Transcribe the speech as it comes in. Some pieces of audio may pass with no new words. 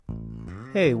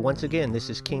Hey, once again, this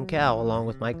is King Cow along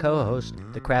with my co-host,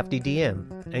 the Crafty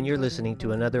DM, and you're listening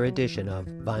to another edition of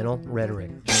Vinyl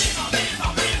Rhetoric.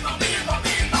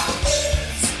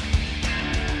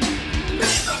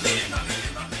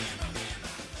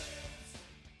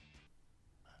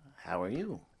 How are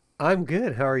you? I'm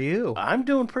good. How are you? I'm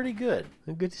doing pretty good.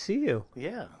 Good to see you.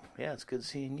 Yeah, it's good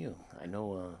seeing you. I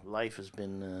know life has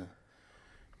been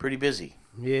pretty busy.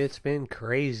 Yeah, it's been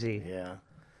crazy. Yeah.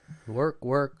 Work.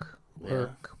 Yeah.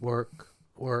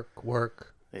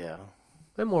 Yeah.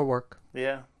 And more work.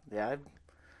 Yeah.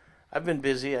 I've been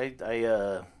busy.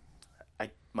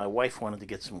 My wife wanted to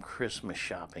get some Christmas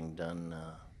shopping done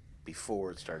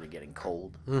before it started getting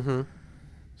cold. Mm-hmm.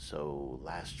 So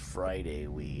last Friday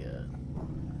we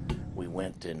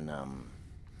went and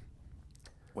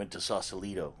went to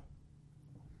Sausalito.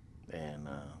 And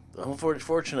the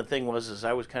unfortunate thing was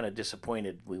I was kind of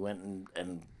disappointed. We went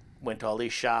and went to all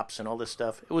these shops and all this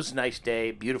stuff. It was a nice day,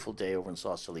 beautiful day over in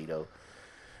Sausalito.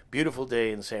 Beautiful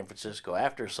day in San Francisco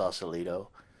after Sausalito.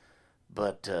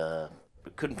 But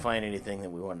we couldn't find anything that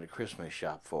we wanted a Christmas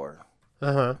shop for.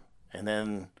 Uh-huh. And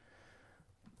then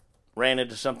ran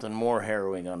into something more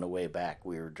harrowing on the way back.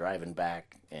 We were driving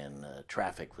back and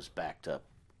traffic was backed up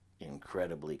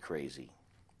incredibly crazy.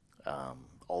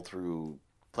 All through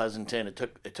Pleasanton, it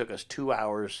took us 2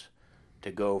 hours to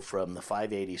go from the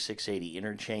 580, 680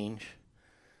 interchange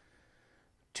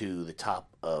to the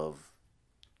top of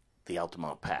the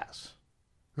Altamont Pass.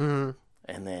 Mm-hmm.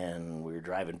 And then we were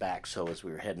driving back, so as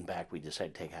we were heading back, we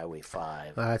decided to take Highway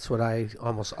 5. That's what I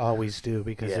almost always do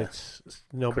because it's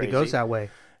nobody Crazy. goes that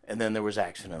way. And then there was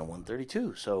accident on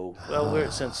 132. So,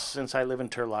 since I live in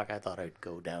Turlock, I thought I'd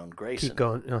go down Grayson. Keep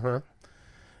going. Uh-huh.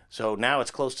 So now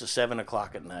it's close to 7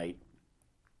 o'clock at night.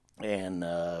 And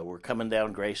we're coming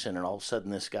down Grayson, and all of a sudden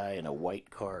this guy in a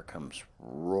white car comes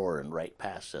roaring right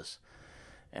past us.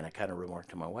 And I kind of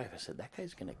remarked to my wife, I said, that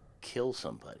guy's going to kill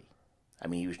somebody. I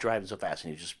mean, he was driving so fast,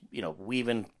 and he was just,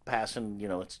 weaving, passing,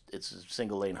 it's a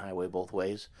single-lane highway both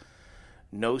ways.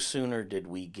 No sooner did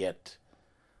we get,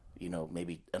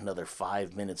 maybe another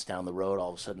 5 minutes down the road,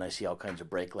 all of a sudden I see all kinds of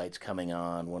brake lights coming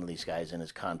on. One of these guys in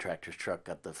his contractor's truck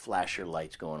got the flasher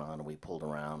lights going on, and we pulled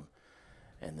around.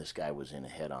 And this guy was in a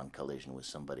head-on collision with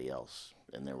somebody else.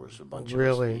 And there was a bunch of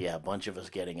us. Yeah, a bunch of us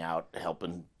getting out,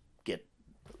 helping get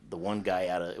the one guy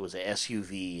out of, it was an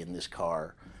SUV in this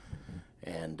car.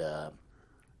 And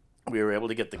we were able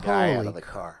to get the guy out of the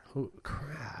car.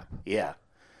 Crap. Yeah.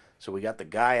 So we got the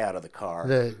guy out of the car.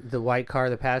 The white car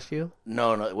that passed you?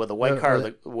 No. Well, the white car,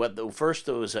 first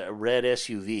it was a red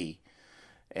SUV.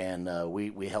 And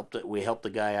we helped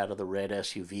the guy out of the red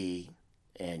SUV.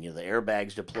 And the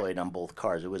airbags deployed on both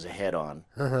cars. It was a head-on,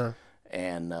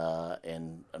 and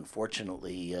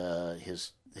unfortunately,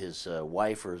 his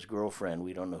wife or his girlfriend,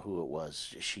 we don't know who it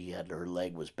was. Her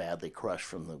leg was badly crushed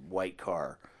from the white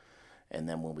car, and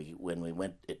then when we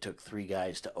went, it took 3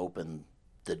 guys to open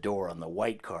the door on the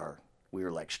white car. We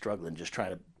were like struggling, just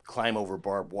trying to climb over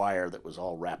barbed wire that was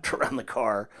all wrapped around the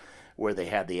car where they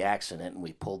had the accident, and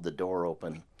we pulled the door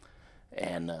open.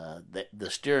 And the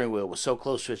steering wheel was so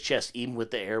close to his chest, even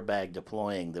with the airbag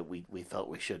deploying, that we felt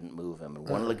we shouldn't move him. And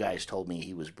one of the guys told me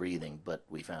he was breathing, but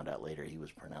we found out later he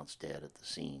was pronounced dead at the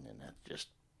scene. And that just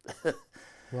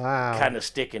wow, kind of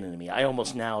sticking into me. I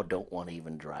almost now don't want to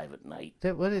even drive at night.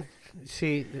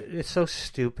 See, it's so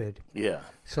stupid. Yeah.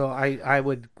 So I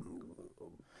would,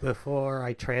 before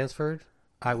I transferred,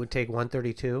 I would take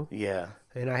 132. Yeah.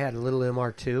 And I had a little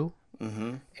MR2.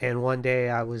 Mm-hmm. And one day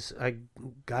I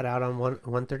got out on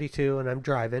 132 and I'm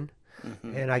driving,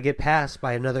 and I get passed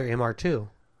by another MR2,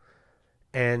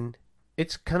 and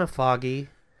it's kind of foggy,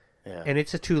 and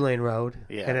it's a 2-lane road,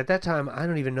 and at that time I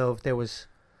don't even know if there was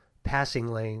passing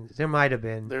lanes. There might have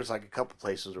been. There's like a couple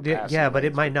places where passing but lanes,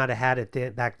 it might not have had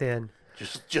it back then.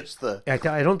 Just the.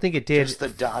 I don't think it did. Just the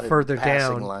dotted further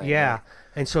passing down. line. Yeah,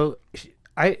 and so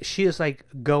she is like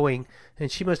going,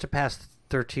 and she must have passed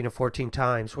 13 or 14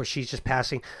 times where she's just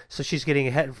passing, so she's getting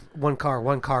ahead, one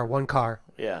car.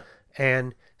 Yeah.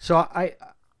 And so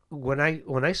when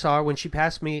I saw her, when she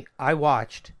passed me, I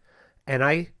watched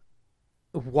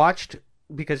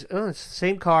because it's the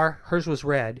same car. Hers was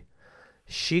red.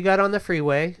 She got on the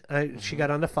freeway. She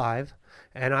got on the 5,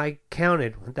 and I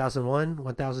counted 1001,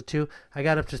 1002. I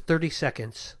got up to 30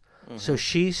 seconds. So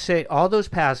she saved all those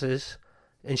passes,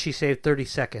 and she saved 30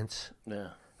 seconds. Yeah.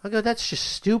 I go, that's just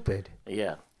stupid.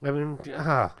 Yeah. I mean,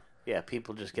 Yeah,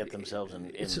 people just get themselves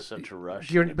in such a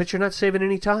rush. But you're not saving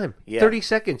any time. Yeah. 30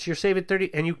 seconds. You're saving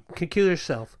 30, and you can kill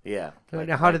yourself. Yeah.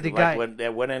 Now, how did the guy?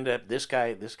 What ended up? This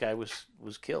guy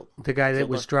was killed. The guy that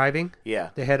was driving. Yeah.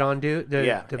 The head-on dude.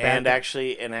 And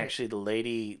actually, the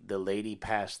lady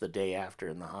passed the day after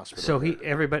in the hospital. So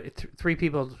everybody, 3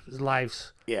 people's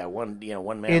lives. Yeah, one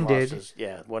man ended. lost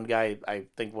his. One guy. I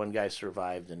think one guy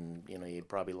survived, and he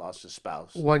probably lost his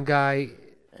spouse. One guy,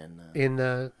 and in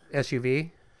the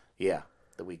SUV. Yeah,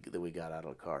 that we got out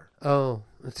of the car. Oh,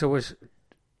 so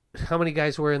how many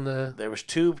guys were in the? There was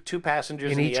two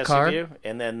passengers in each the SUV, car?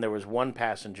 And then there was one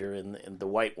passenger in the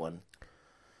white one,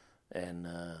 and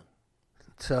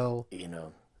so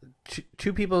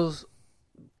two people's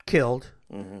killed,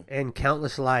 mm-hmm. and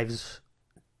countless lives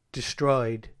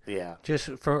destroyed. Yeah, just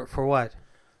for what?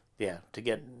 Yeah, to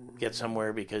get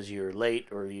somewhere because you're late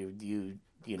or you're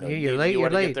late. You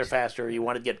want to get there faster. Or you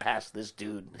want to get past this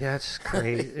dude. That's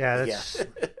crazy. Yeah, that's.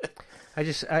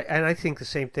 Yeah. I think the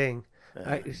same thing.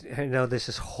 I know this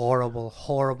is horrible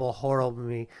to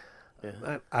me.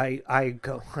 Yeah. I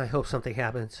hope something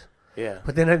happens. Yeah.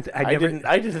 But then I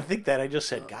didn't think that. I just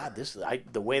said, God,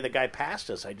 the way the guy passed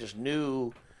us, I just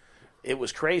knew it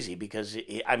was crazy because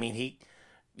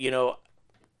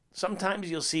sometimes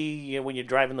you'll see, when you're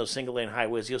driving those single-lane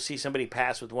highways, you'll see somebody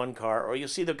pass with one car, or you'll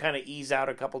see them kind of ease out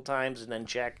a couple times and then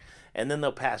check, and then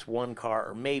they'll pass one car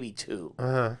or maybe two.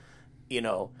 Uh-huh.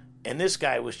 And this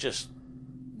guy was just,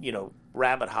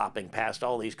 rabbit hopping past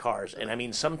all these cars.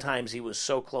 And, sometimes he was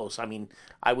so close.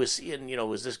 I was seeing,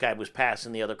 as this guy was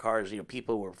passing the other cars,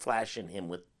 people were flashing him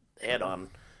with head-on,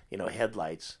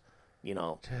 headlights.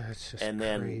 That's just and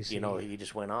then crazy. He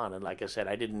just went on, and like I said,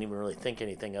 I didn't even really think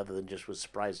anything other than just was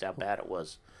surprised how bad it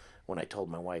was when I told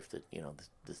my wife that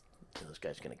this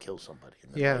guy's going to kill somebody.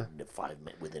 And then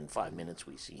within 5 minutes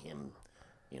we see him,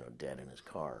 dead in his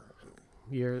car. And,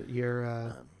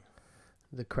 you're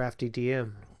the crafty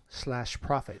DM /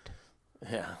 prophet.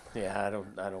 Yeah.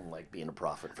 I don't like being a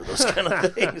prophet for those kind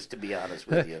of things, to be honest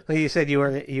with you. Well, you said you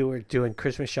were doing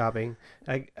Christmas shopping.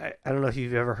 I don't know if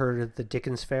you've ever heard of the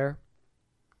Dickens Fair.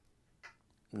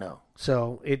 No.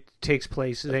 So it takes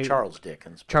place. Charles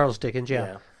Dickens. Charles Dickens,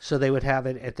 yeah. So they would have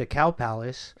it at the Cow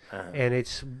Palace, and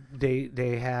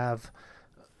they have.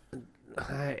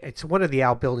 It's one of the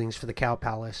outbuildings for the Cow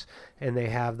Palace, and they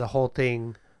have the whole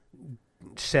thing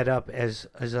set up as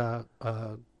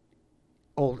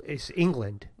it's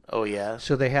England. Oh yeah.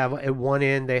 So they have at one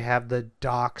end they have the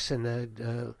docks and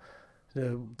the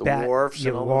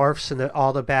wharfs, and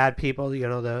all the bad people,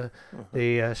 the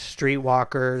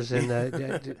streetwalkers and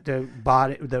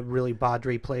the really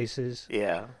bawdry places.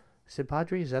 Yeah. Is it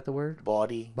bawdry? Is that the word?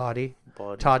 Bawdy.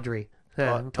 Tawdry.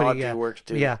 Tawdry works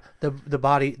too. Yeah, the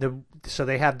body. So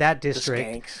they have that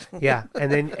district. Yeah, and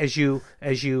then as you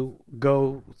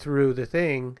go through the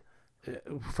thing,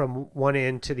 from one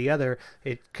end to the other,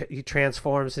 it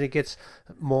transforms and it gets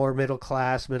more middle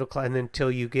class, and then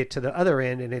until you get to the other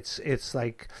end, and it's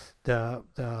like the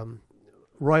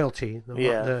royalty,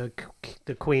 the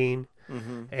queen,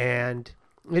 mm-hmm. and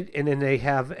then they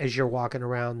have, as you're walking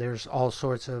around, there's all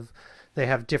sorts of, they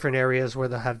have different areas where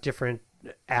they'll have different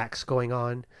acts going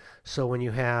on. So when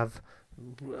you have,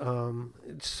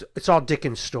 it's all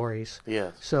Dickens stories.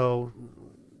 Yeah. So.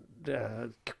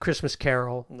 Christmas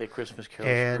Carol, the Christmas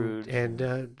Carol, and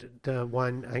the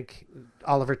one like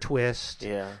Oliver Twist,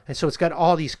 yeah, and so it's got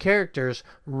all these characters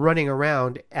running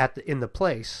around in the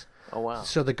place. Oh wow!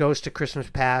 So the Ghost of Christmas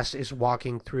Past is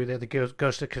walking through there. The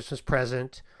Ghost of Christmas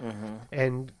Present, mm-hmm.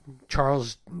 and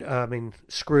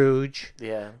Scrooge,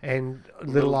 yeah, and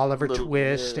little Oliver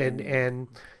Twist, and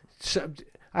so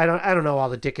I don't know all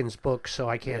the Dickens books, so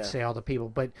I can't say all the people,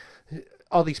 but.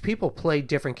 All these people play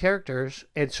different characters,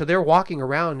 and so they're walking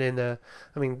around in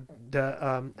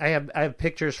I have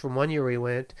pictures from one year we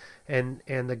went, and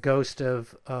the ghost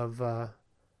of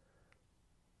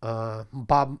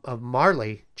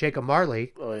Marley, Jacob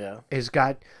Marley. Oh yeah, has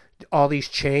got all these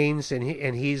chains, and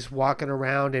he's walking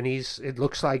around, and it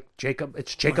looks like Jacob.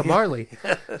 It's Jacob Marley.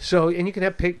 So and you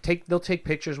can they'll take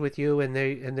pictures with you, and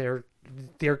they're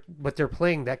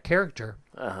playing that character.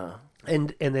 Uh-huh.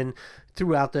 And then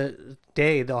throughout the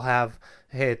day they'll have,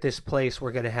 hey, at this place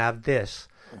we're going to have this,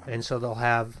 and so they'll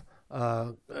have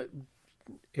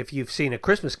if you've seen A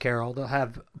Christmas Carol, they'll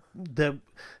have the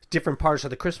different parts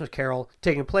of the Christmas Carol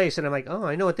taking place, and I'm like, oh,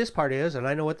 I know what this part is, and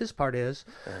I know what this part is,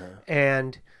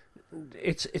 and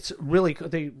it's really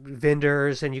the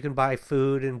vendors, and you can buy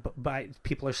food, and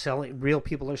real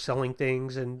people are selling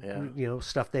things, and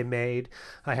stuff they made.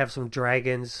 I have some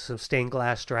dragons, some stained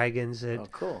glass dragons. Oh,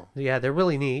 cool. Yeah, they're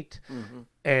really neat. Mm-hmm.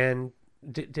 And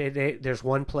there's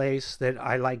one place that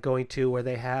I like going to where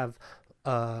they have,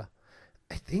 I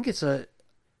think it's a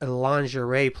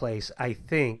lingerie place. I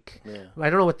think. Yeah. I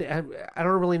don't know what I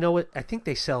don't really know what. I think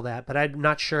they sell that, but I'm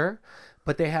not sure.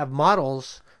 But they have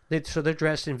models so they're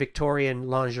dressed in Victorian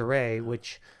lingerie,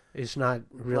 which is not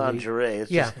really lingerie. It's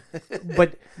yeah, just...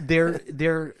 but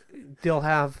they'll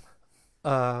have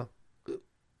a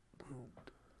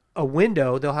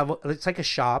window. They'll have it's like a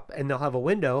shop, and they'll have a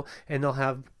window, and they'll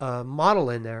have a model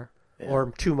in there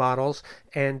or two models,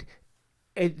 and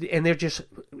they're just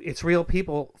it's real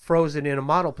people frozen in a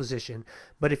model position.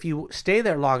 But if you stay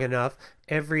there long enough,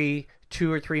 every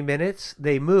 2 or 3 minutes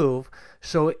they move.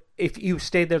 So if you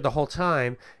stayed there the whole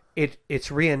time, it's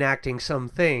reenacting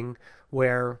something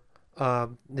where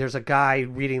there's a guy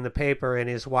reading the paper and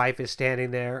his wife is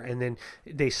standing there, and then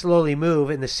they slowly move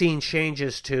and the scene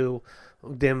changes to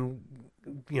them,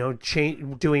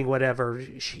 doing whatever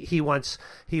he wants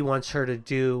her to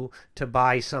do, to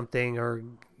buy something or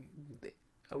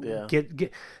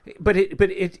get. But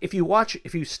if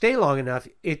you stay long enough,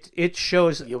 it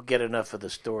shows you'll get enough of the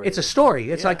story. It's a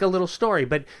story. It's like a little story,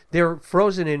 but they're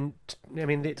frozen in. I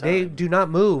mean, they do not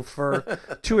move for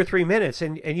 2 or 3 minutes,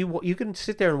 and you can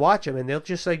sit there and watch them, and they'll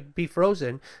just like be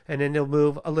frozen, and then they'll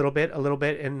move a little bit,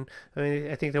 and I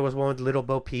mean, I think there was one with Little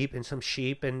Bo Peep and some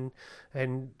sheep, and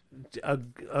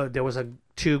there was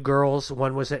two girls.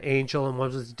 One was an angel, and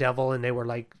one was the devil, and they were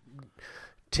like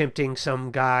tempting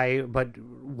some guy, but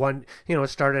one, it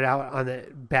started out on the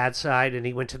bad side and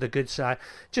he went to the good side.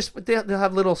 Just they'll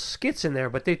have little skits in there,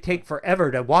 but they take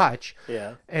forever to watch.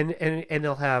 Yeah. And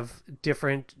they'll have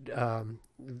different not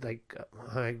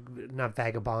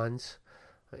vagabonds.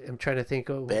 I'm trying to think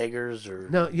of beggars or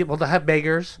no. Well, they'll have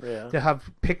beggars. Yeah. They'll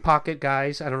have pickpocket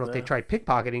guys. I don't know if they tried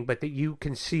pickpocketing, but you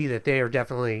can see that they are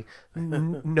definitely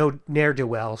no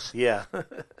ne'er-do-wells. Yeah.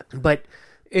 But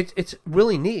it's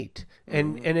really neat,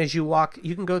 and as you walk,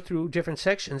 you can go through different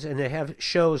sections, and they have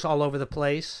shows all over the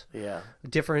place. Yeah,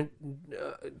 different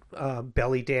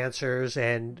belly dancers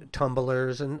and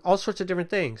tumblers and all sorts of different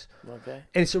things. Okay,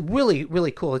 and it's really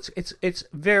really cool. It's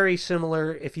very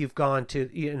similar if you've gone to,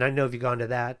 and I know if you've gone to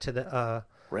the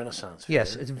Renaissance Fair.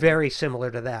 Yes, it's very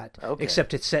similar to that. Okay.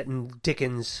 Except it's set in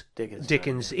Dickens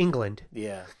England.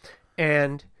 Yeah,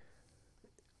 and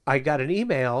I got an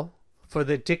email for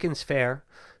the Dickens Fair.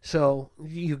 So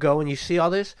you go and you see all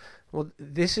this. Well,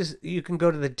 you can go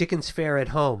to the Dickens Fair at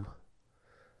home.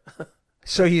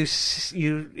 So you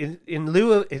in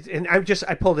lieu of, and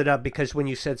I pulled it up because when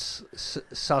you said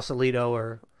Sausalito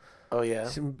or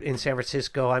in San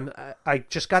Francisco, I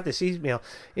just got this email.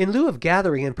 In lieu of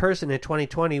gathering in person in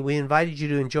 2020, we invited you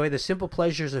to enjoy the simple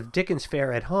pleasures of Dickens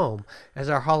Fair at home as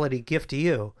our holiday gift to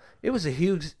you. It was a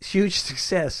huge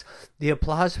success. The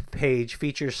applause page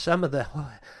features some of the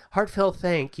heartfelt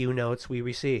thank you notes we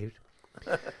received.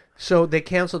 So they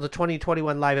canceled the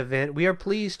 2021 live event. We are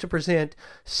pleased to present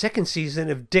second season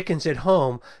of Dickens at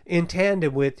Home in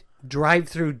tandem with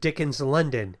Drive-Thru Dickens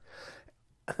London.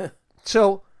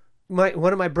 So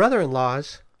one of my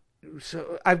brother-in-laws.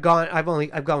 So I've gone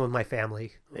with my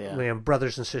family,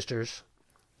 brothers and sisters,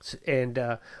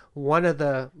 and one of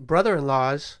the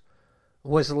brother-in-laws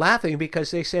was laughing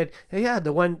because they said, "Yeah,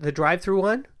 the drive-through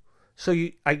one." So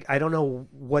I don't know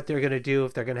what they're going to do,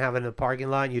 if they're going to have it in the parking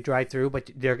lot and you drive through,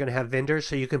 but they're going to have vendors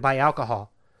so you can buy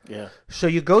alcohol. Yeah. So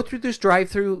you go through this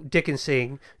drive-through Dickens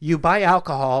thing, you buy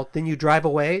alcohol, then you drive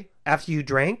away after you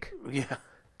drank. Yeah.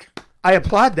 I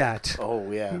applaud that. Oh,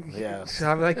 yeah, yeah.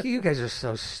 So I'm like, you guys are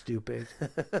so stupid.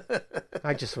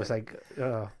 I just was like,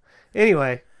 oh.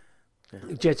 Anyway,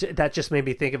 that just made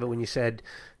me think of it when you said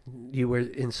you were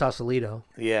in Sausalito.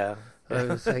 Yeah. I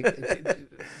was like,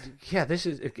 yeah, this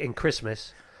is in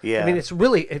Christmas. Yeah. I mean, it's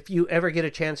really, if you ever get a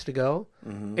chance to go,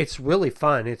 it's really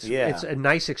fun. It's a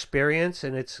nice experience,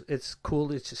 and it's cool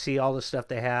to see all the stuff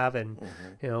they have. And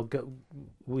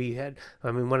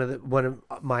one of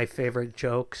my favorite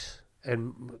jokes,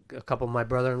 and a couple of my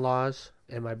brother-in-laws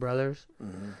and my brothers.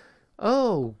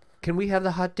 Oh, can we have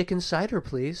the hot Dickens cider,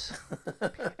 please?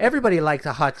 Everybody likes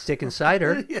the hot Dickens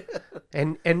cider. Yeah.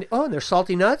 And they're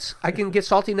salty nuts. I can get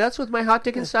salty nuts with my hot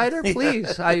Dickens cider,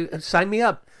 please. Sign me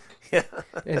up. Yeah.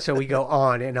 And so we go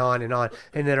on and on and on,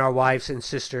 and then our wives and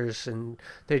sisters, and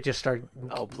they just start.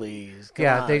 Oh, please! Come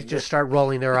on. They just start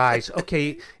rolling their eyes.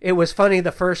 Okay, it was funny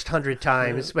the first 100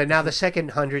 times, but now the second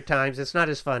 100 times, it's not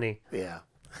as funny. Yeah.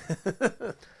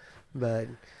 But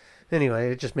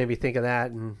anyway, it just made me think of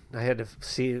that, and I had to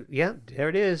see. Yeah, there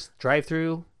it is.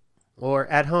 Drive-through or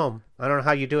at home. I don't know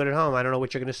how you do it at home. I don't know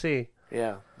what you're going to see.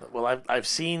 Yeah. Well, I've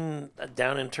seen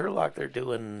down in Turlock they're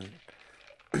doing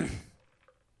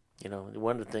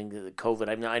One of the things, the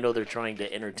COVID, I know they're trying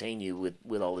to entertain you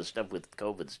with all this stuff with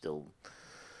COVID still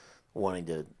wanting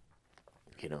to,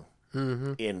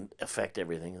 affect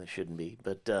everything that shouldn't be.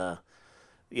 But,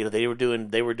 they were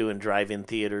doing drive-in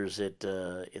theaters at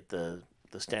the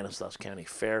Stanislaus County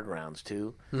Fairgrounds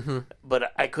too. Mm-hmm.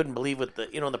 But I couldn't believe what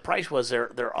the price was.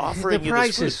 They're offering the you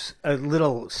price this is a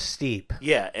little steep.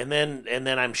 Yeah, and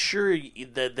then I'm sure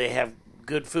that they have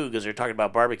good food because they're talking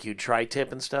about barbecue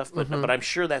tri-tip and stuff. But I'm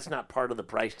sure that's not part of the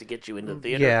price to get you into the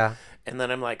theater. Yeah. And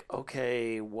then I'm like,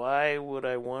 okay, why would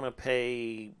I want to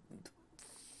pay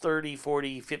 $30,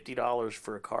 $40, $50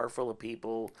 for a car full of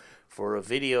people for a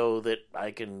video that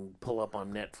I can pull up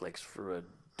on Netflix for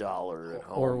 $1 at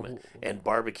home and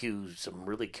barbecue some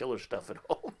really killer stuff at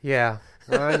home? Yeah,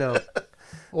 I know.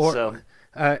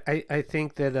 I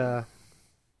think that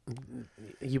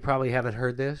you probably haven't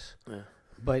heard this,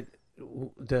 but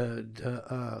the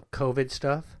COVID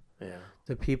stuff,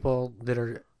 the people that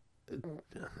are,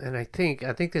 and I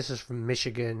think this is from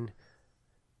Michigan.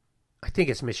 I think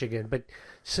it's Michigan, but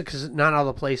because not all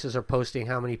the places are posting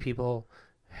how many people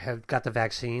have got the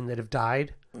vaccine that have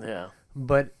died. Yeah.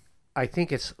 But I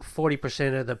think it's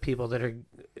 40% of the people that are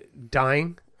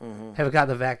dying have got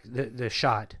the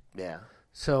shot. Yeah.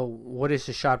 So what is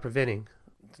the shot preventing?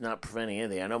 It's not preventing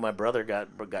anything. I know my brother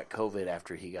got COVID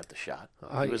after he got the shot.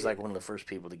 He was like one of the first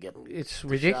people to get. It's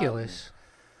ridiculous.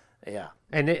 Yeah.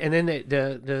 And then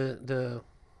the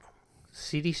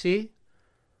CDC,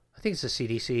 I think it's the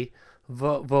CDC,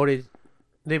 voted.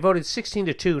 They voted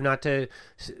 16-2 not to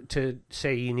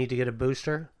say you need to get a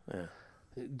booster. Yeah.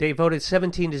 They voted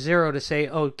 17-0 to say,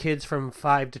 kids from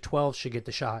 5 to 12 should get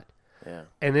the shot. Yeah.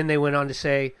 And then they went on to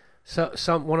say,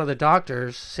 one of the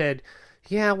doctors said,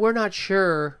 yeah, we're not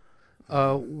sure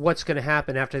what's going to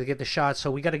happen after they get the shot,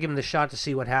 so we got to give them the shot to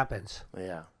see what happens.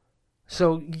 Yeah.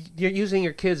 So you're using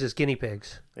your kids as guinea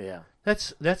pigs. Yeah.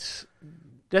 That's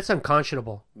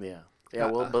unconscionable. Yeah. Yeah,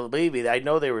 well, believe me, I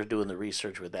know they were doing the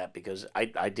research with that because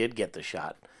I did get the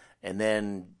shot. And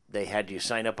then they had you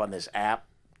sign up on this app,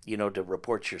 to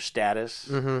report your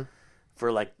status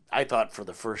for I thought for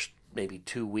the first maybe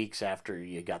 2 weeks after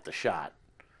you got the shot.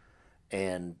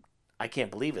 And I can't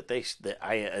believe it.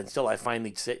 Until I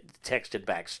finally texted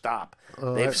back stop.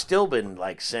 They've still been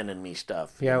sending me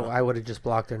stuff. Yeah, I would have just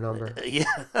blocked their number. Yeah.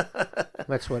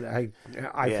 That's what I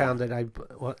found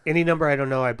that any number I don't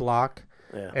know I block.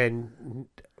 Yeah. And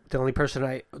the only person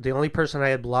I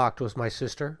had blocked was my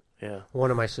sister. Yeah. One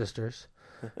of my sisters.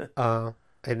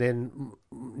 And then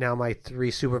now my 3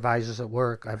 supervisors at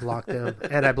work, I blocked them,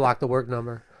 and I blocked the work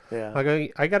number. Yeah.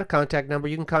 I got a contact number.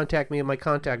 You can contact me at my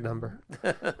contact number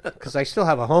because I still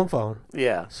have a home phone.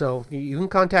 Yeah. So you can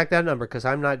contact that number because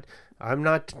I'm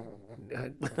not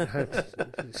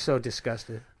so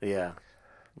disgusted. Yeah.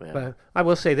 But I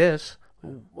will say this.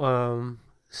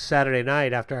 Saturday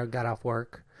night after I got off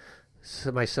work,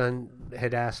 so my son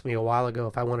had asked me a while ago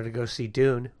if I wanted to go see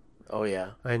Dune. Oh, yeah.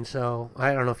 And so,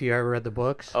 I don't know if you ever read the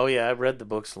books. Oh, yeah, I've read the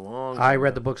books I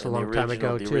read the books a long time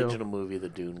ago, too. The original movie, The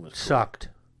Dune, was sucked.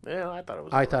 Cool. Yeah, I thought it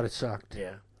was I thought it sucked.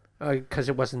 Yeah. Because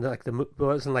it wasn't like the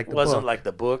book. Like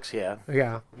the books, yeah.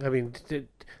 Yeah. I mean,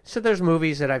 so there's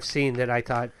movies that I've seen that I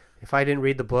thought, if I didn't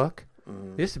read the book,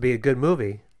 this would be a good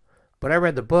movie. But I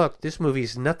read the book. This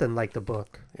movie's nothing like the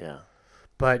book. Yeah.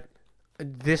 But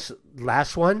this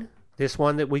one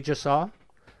that we just saw,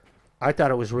 I thought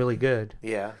it was really good.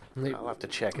 Yeah, I'll have to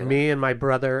check it. Me and my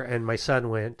brother and my son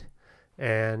went,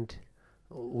 and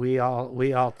we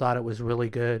all thought it was really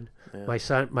good.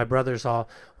 Yeah. My brother's all,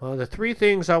 well, the 3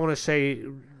 things I want to say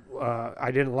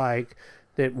I didn't like,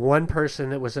 that one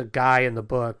person that was a guy in the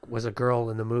book was a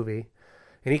girl in the movie.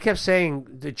 And he kept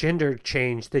saying the gender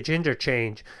change.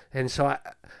 And so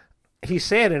he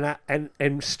said,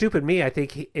 and stupid me, I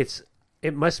think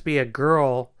it must be a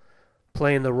girl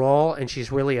playing the role, and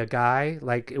she's really a guy.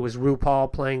 Like it was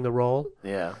RuPaul playing the role.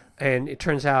 Yeah. And it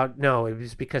turns out no, it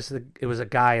was because it was a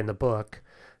guy in the book.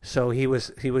 So he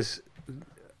was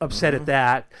upset at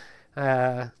that.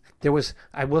 I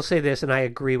will say this, and I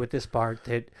agree with this part,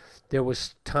 that there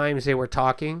was times they were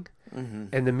talking,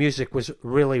 and the music was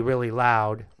really, really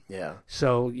loud. Yeah.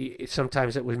 So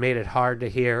sometimes it made it hard to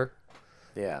hear.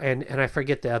 Yeah. And I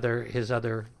forget his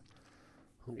other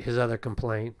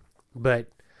complaint, but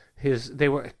they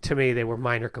were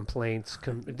minor complaints.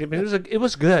 It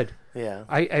was good. Yeah.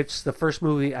 It's the first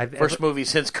movie movie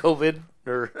since COVID,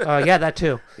 or yeah, that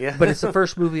too. Yeah. But it's the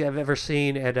first movie I've ever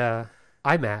seen at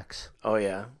IMAX. Oh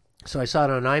yeah. So I saw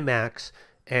it on IMAX,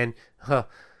 and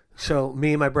so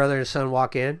me and my brother and son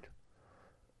walk in.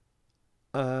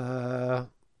 I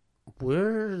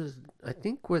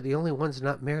think we're the only ones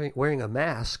not wearing a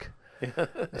mask.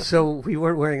 So we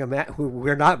weren't wearing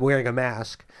we're not wearing a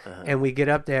mask, and we get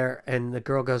up there, and the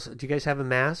girl goes, "Do you guys have a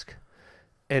mask?"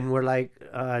 And we're like,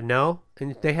 "No."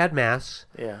 And they had masks.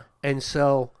 Yeah. And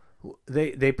so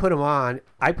they put them on.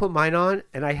 I put mine on,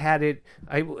 and I had it.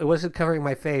 It wasn't covering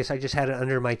my face. I just had it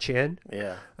under my chin.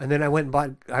 Yeah. And then I went and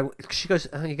bought. She goes,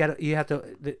 oh, you have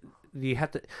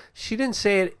to. She didn't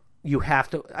say it. You have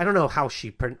to. I don't know how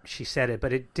she said it,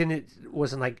 but it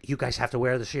wasn't like you guys have to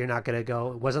wear this. Or you're not gonna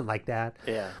go. It wasn't like that.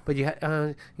 Yeah. But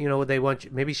they want you.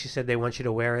 Maybe she said they want you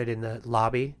to wear it in the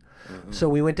lobby. Mm-hmm. So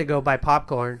we went to go buy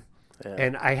popcorn,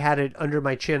 and I had it under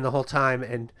my chin the whole time,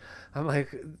 and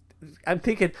I'm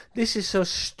thinking this is so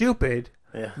stupid.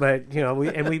 Yeah. But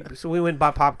so we went and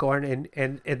bought popcorn,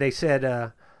 and they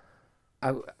said,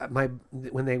 when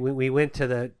we went to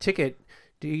the ticket,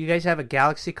 do you guys have a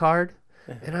Galaxy card?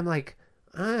 And I'm like,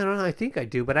 I don't know, I think I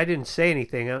do, but I didn't say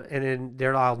anything. And then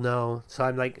they're all no. So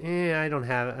I'm like, I don't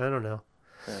know.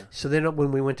 Yeah. So then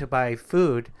when we went to buy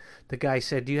food, the guy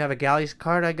said, do you have a Galaxy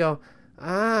card? I go,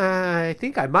 I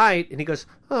think I might. And he goes,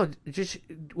 oh, just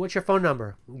what's your phone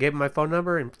number? Gave him my phone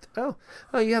number, and oh,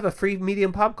 you have a free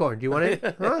medium popcorn. Do you want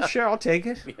it? Oh, sure, I'll take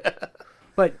it. Yeah.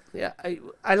 But yeah,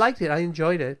 I liked it. I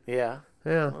enjoyed it. Yeah.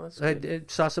 Yeah, well, I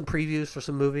saw some previews for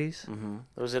some movies. Mm-hmm.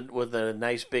 Was it with a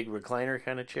nice big recliner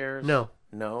kind of chairs? No,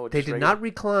 they did not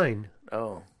recline.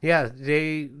 Oh, yeah,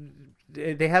 they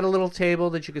had a little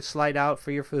table that you could slide out for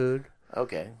your food.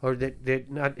 Okay, or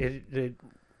it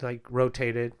like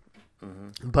rotated.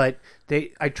 Mm-hmm. But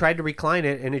I tried to recline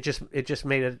it, and it just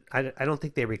made it. I don't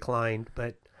think they reclined,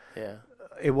 but yeah.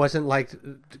 It wasn't like,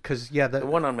 because the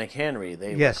one on McHenry,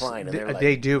 they recline. And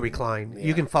they do recline. Yeah.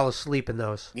 You can fall asleep in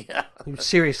those. Yeah,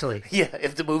 seriously. Yeah,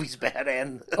 if the movie's bad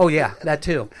and oh yeah, that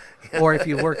too. Or if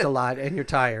you worked a lot and you're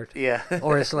tired. Yeah.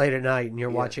 Or it's late at night and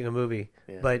you're watching a movie.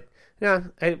 Yeah. But yeah,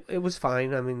 it was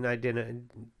fine. I mean, they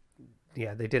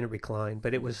didn't recline,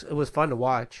 but it was fun to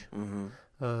watch. Mm-hmm.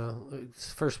 It's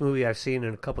the first movie I've seen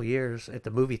in a couple years at the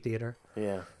movie theater.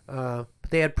 Yeah. But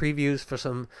they had previews for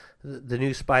the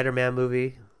new Spider-Man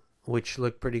movie, which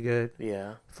looked pretty good.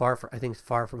 Yeah. I think it's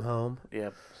Far From Home.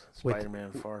 Yep.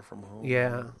 Spider-Man Far From Home.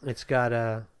 Yeah. It's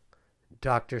got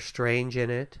Doctor Strange in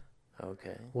it.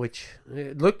 Okay. Which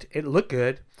it looked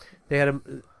good. They had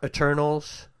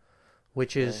Eternals,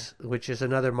 which is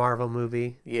another Marvel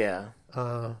movie. Yeah.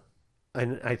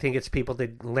 And I think it's people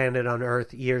that landed on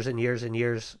Earth years and years and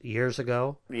years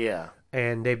ago. Yeah.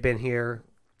 And they've been here.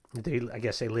 I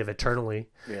guess they live eternally.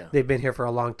 Yeah. They've been here for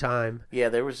a long time. Yeah,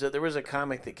 there was a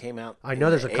comic that came out. I know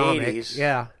there's a comic. 80s.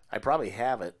 Yeah. I probably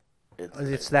have it.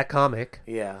 It's that comic.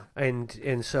 Yeah.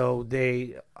 And so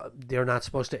they're not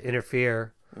supposed to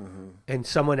interfere. Mm-hmm. And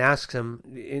someone asks them,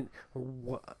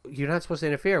 "You're not supposed to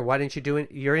interfere. Why didn't you do it?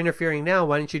 You're interfering now.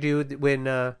 Why didn't you do it when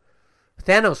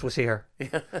Thanos was here?"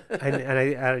 Yeah.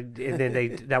 and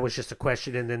then that was just a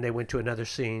question, and then they went to another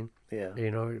scene. Yeah.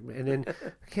 And then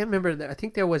I can't remember. I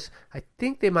think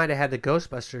they might have had the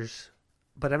Ghostbusters,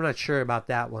 but I'm not sure about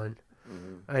that one.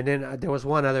 Mm-hmm. And then there was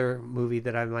one other movie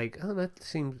that I'm like, oh,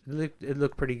 it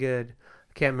looked pretty good.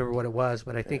 I can't remember what it was,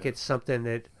 but I think it's something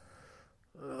that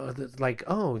like,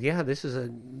 oh yeah, this is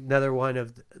another one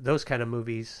of those kind of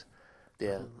movies.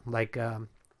 Yeah. Like an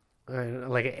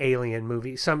alien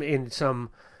movie.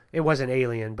 It wasn't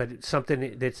Alien, but it's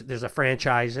something there's a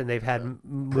franchise, and they've had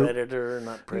Predator,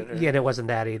 not Predator. Yeah, and it wasn't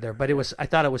that either. But I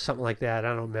thought it was something like that. I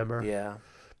don't remember. Yeah.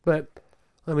 But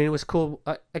I mean, it was cool.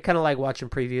 I kind of like watching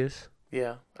previews.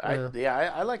 Yeah.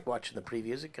 I like watching the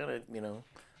previews. It kind of,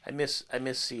 I miss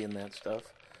seeing that stuff.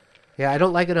 Yeah, I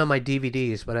don't like it on my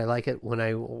DVDs, but I like it when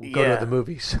I go to the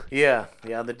movies. Yeah,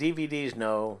 the DVDs,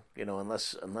 no,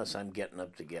 unless I'm getting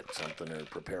up to get something or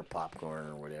prepare popcorn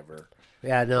or whatever.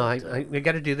 Yeah, no, I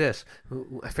got to do this.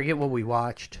 I forget what we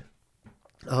watched.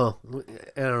 Oh,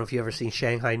 I don't know if you ever seen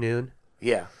Shanghai Noon.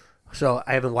 Yeah. So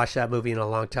I haven't watched that movie in a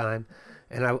long time,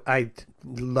 and I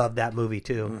love that movie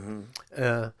too.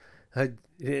 Mm-hmm.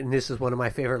 And this is one of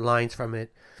my favorite lines from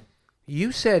it.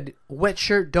 You said wet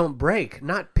shirt don't break,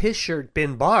 not piss shirt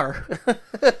bin bar.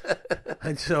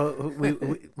 And so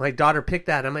my daughter picked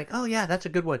that. I'm like, oh yeah, that's a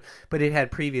good one. But it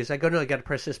had previews. I go, no, I got to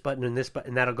press this button and this button,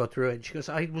 and that'll go through it. And she goes,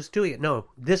 I was doing it. No,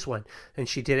 this one. And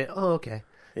she did it. Oh, okay.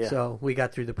 Yeah. So we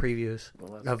got through the previews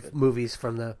of good. Movies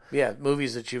from the... Yeah,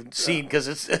 movies that you've seen, because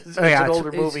it's an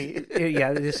older movie.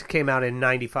 Yeah, this came out in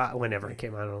 95, whenever it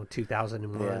came out, I don't know,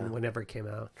 2001, whenever it came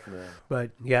out. Yeah.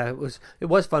 But yeah, it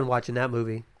was fun watching that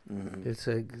movie. Mm-hmm. It's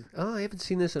I haven't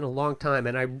seen this in a long time,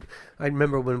 and I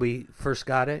remember when we first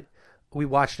got it, we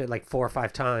watched it like 4 or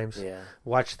 5 times. Yeah.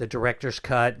 Watched the director's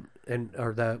cut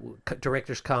or the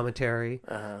director's commentary,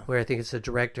 where I think it's the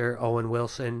director Owen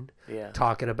Wilson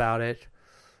talking about it.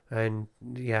 And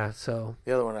yeah, so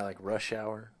The other one I like, Rush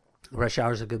Hour. Rush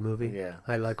Hour is a good movie. Yeah.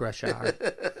 I like Rush Hour.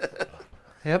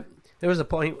 Yep. There was a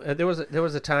point. There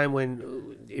was a time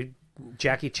when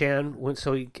Jackie Chan went.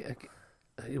 So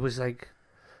it was like,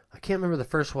 I can't remember the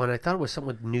first one. I thought it was something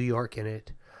with New York in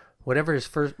it. Whatever his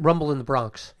first, Rumble in the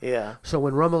Bronx. Yeah. So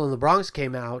when Rumble in the Bronx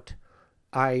came out,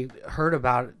 I heard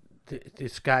about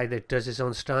this guy that does his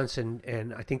own stunts,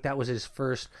 and I think that was his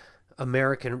first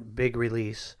American big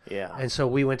release. Yeah. And so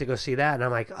we went to go see that, and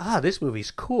I'm like, this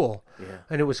movie's cool. Yeah.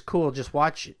 And it was cool just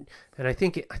watch it. And I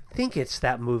think it's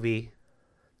that movie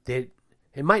that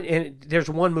it might. And there's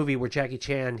one movie where Jackie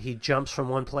Chan, he jumps from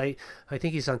one place. I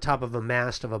think he's on top of a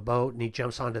mast of a boat, and he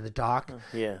jumps onto the dock.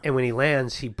 Yeah. And when he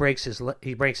lands, he breaks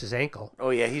his ankle. Oh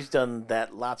yeah, he's done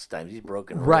that lots of times. He's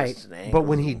broken Right. wrists and ankles. But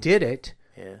when he did it,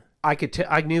 Yeah.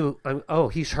 I knew,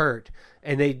 he's hurt,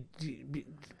 and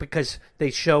because they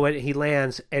show it, he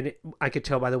lands, and I could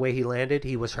tell by the way he landed,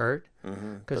 he was hurt.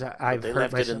 Because I've They hurt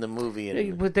left myself. it in the movie.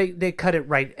 And But they cut it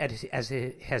right as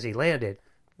he landed.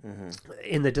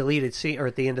 In the deleted scene, or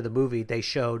at the end of the movie, they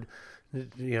showed,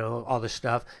 all the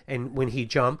stuff, and when he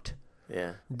jumped,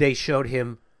 yeah. they showed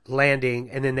him landing,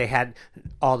 and then they had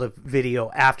all the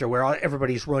video after where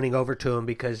everybody's running over to him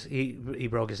because he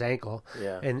broke his ankle.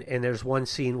 Yeah. And there's one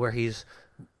scene where he's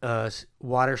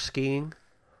water skiing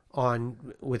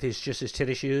with his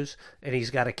tennis shoes, and he's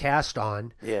got a cast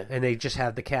on. Yeah. And they just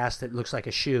have the cast that looks like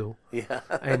a shoe. Yeah.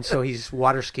 And so he's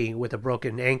water skiing with a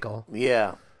broken ankle.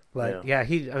 Yeah. But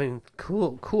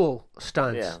cool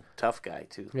stunts. Yeah. Tough guy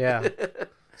too. Yeah.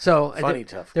 So Funny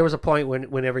tough. There was a point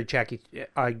whenever Jackie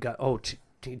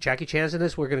Chan's in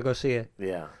this, we're gonna go see it.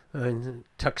 Yeah. And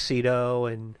Tuxedo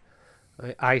and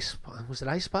was it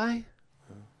I Spy?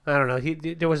 I don't know.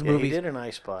 There was Yeah, movies. he did an I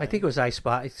Spy. I think it was I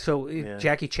Spy. So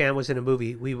Jackie Chan was in a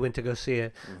movie. We went to go see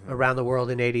it. Around the World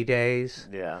in 80 Days.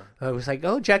 Yeah. I was like,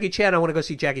 Jackie Chan. I want to go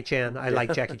see Jackie Chan. I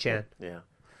like Jackie Chan. Yeah.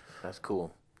 That's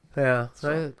cool. Yeah.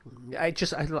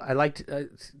 I liked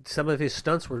some of his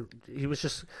stunts were. He was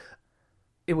just.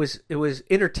 It was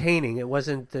entertaining. It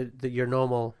wasn't your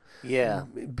normal. Yeah.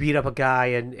 Beat up a guy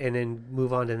and then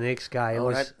move on to the next guy.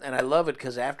 And I love it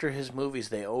because after his movies,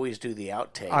 they always do the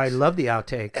outtakes. I love the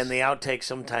outtakes. And the outtakes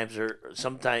sometimes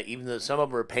even though some of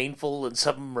them are painful and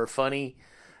some of them are funny,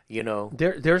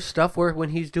 There's stuff where when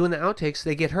he's doing the outtakes,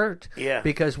 they get hurt. Yeah.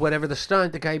 Because whatever the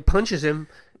stunt, the guy punches him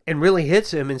and really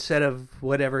hits him instead of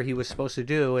whatever he was supposed to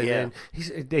do. And then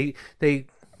they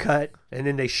cut and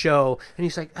then they show and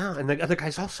he's like, and the other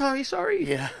guy's, sorry.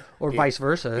 Yeah. Or vice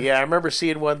versa. Yeah, I remember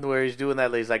seeing one where he's doing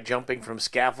that. He's like jumping from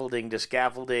scaffolding to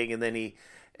scaffolding, and then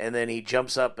he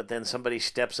jumps up, but then somebody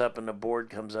steps up and the board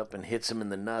comes up and hits him in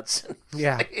the nuts.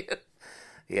 Yeah.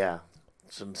 Yeah.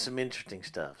 Some interesting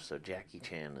stuff. So Jackie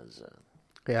Chan is.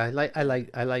 Yeah,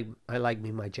 I like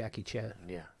me my Jackie Chan.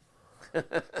 Yeah.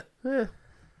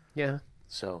 Yeah.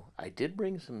 So I did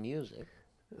bring some music.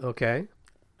 Okay.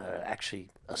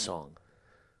 Actually, a song.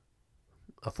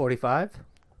 A 45?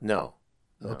 No.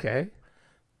 Okay.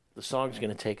 The song's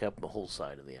going to take up the whole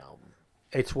side of the album.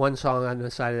 It's one song on the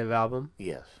side of the album?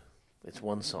 Yes. It's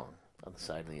one song on the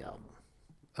side of the album.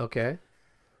 Okay.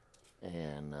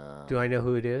 And do I know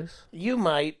who it is? You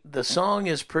might. The song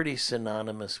is pretty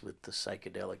synonymous with the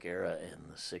psychedelic era in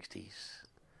the 60s.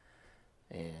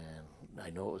 And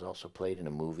I know it was also played in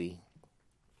a movie.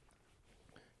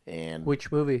 And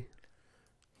which movie?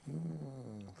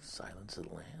 Silence of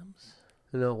the Lambs.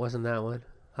 No, it wasn't that one.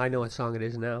 I know what song it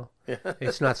is now.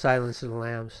 It's not Silence of the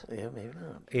Lambs. Yeah, maybe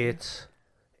not. It's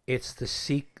the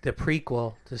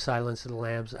prequel to Silence of the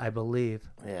Lambs, I believe.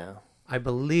 Yeah. I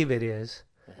believe it is.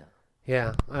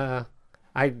 Yeah.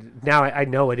 I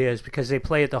know it is because they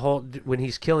play it when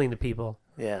he's killing the people.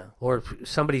 Yeah. Or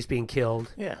somebody's being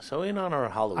killed. Yeah, so in honor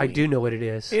of Halloween. I do know what it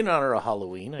is. In honor of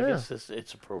Halloween, I guess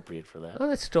it's appropriate for that. Oh,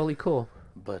 that's totally cool.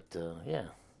 But, yeah.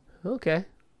 Okay.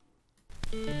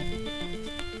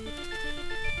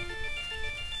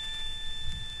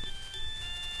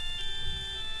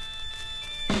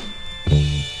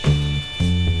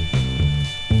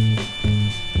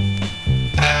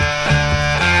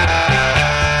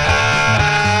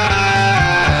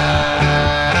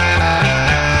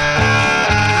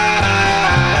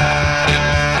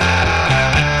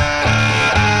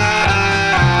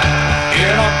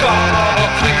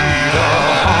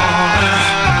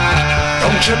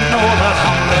 Don't you know that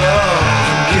I'm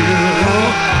loving you?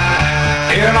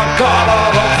 In a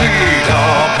garden of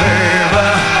freedom, baby.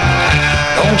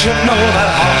 Don't you know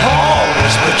that I'll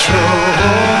always be true?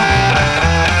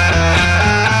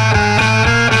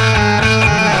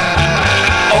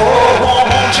 Oh,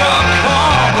 won't you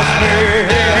come with me?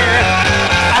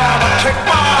 I'll take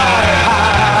my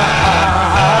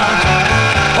hand.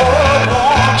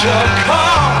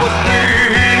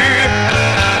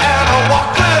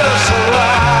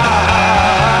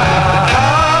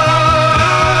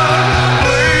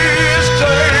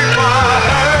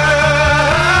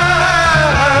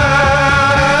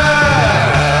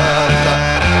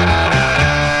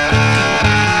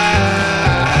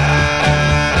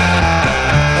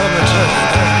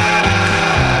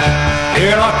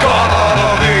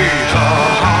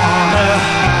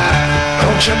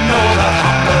 Don't you know that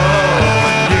I'm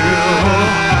loving you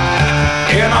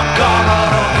in a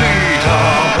Galata Vita,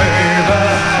 baby?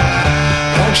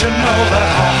 Don't you know that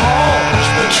I'll always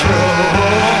be true?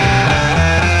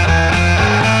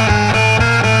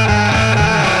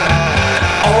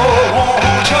 Oh,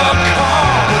 won't you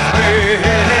come with me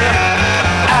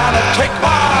and take my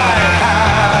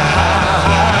hand?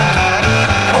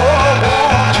 Oh,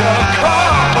 won't you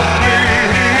come with me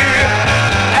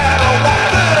and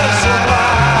walk this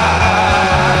line?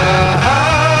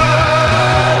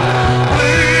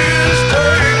 Please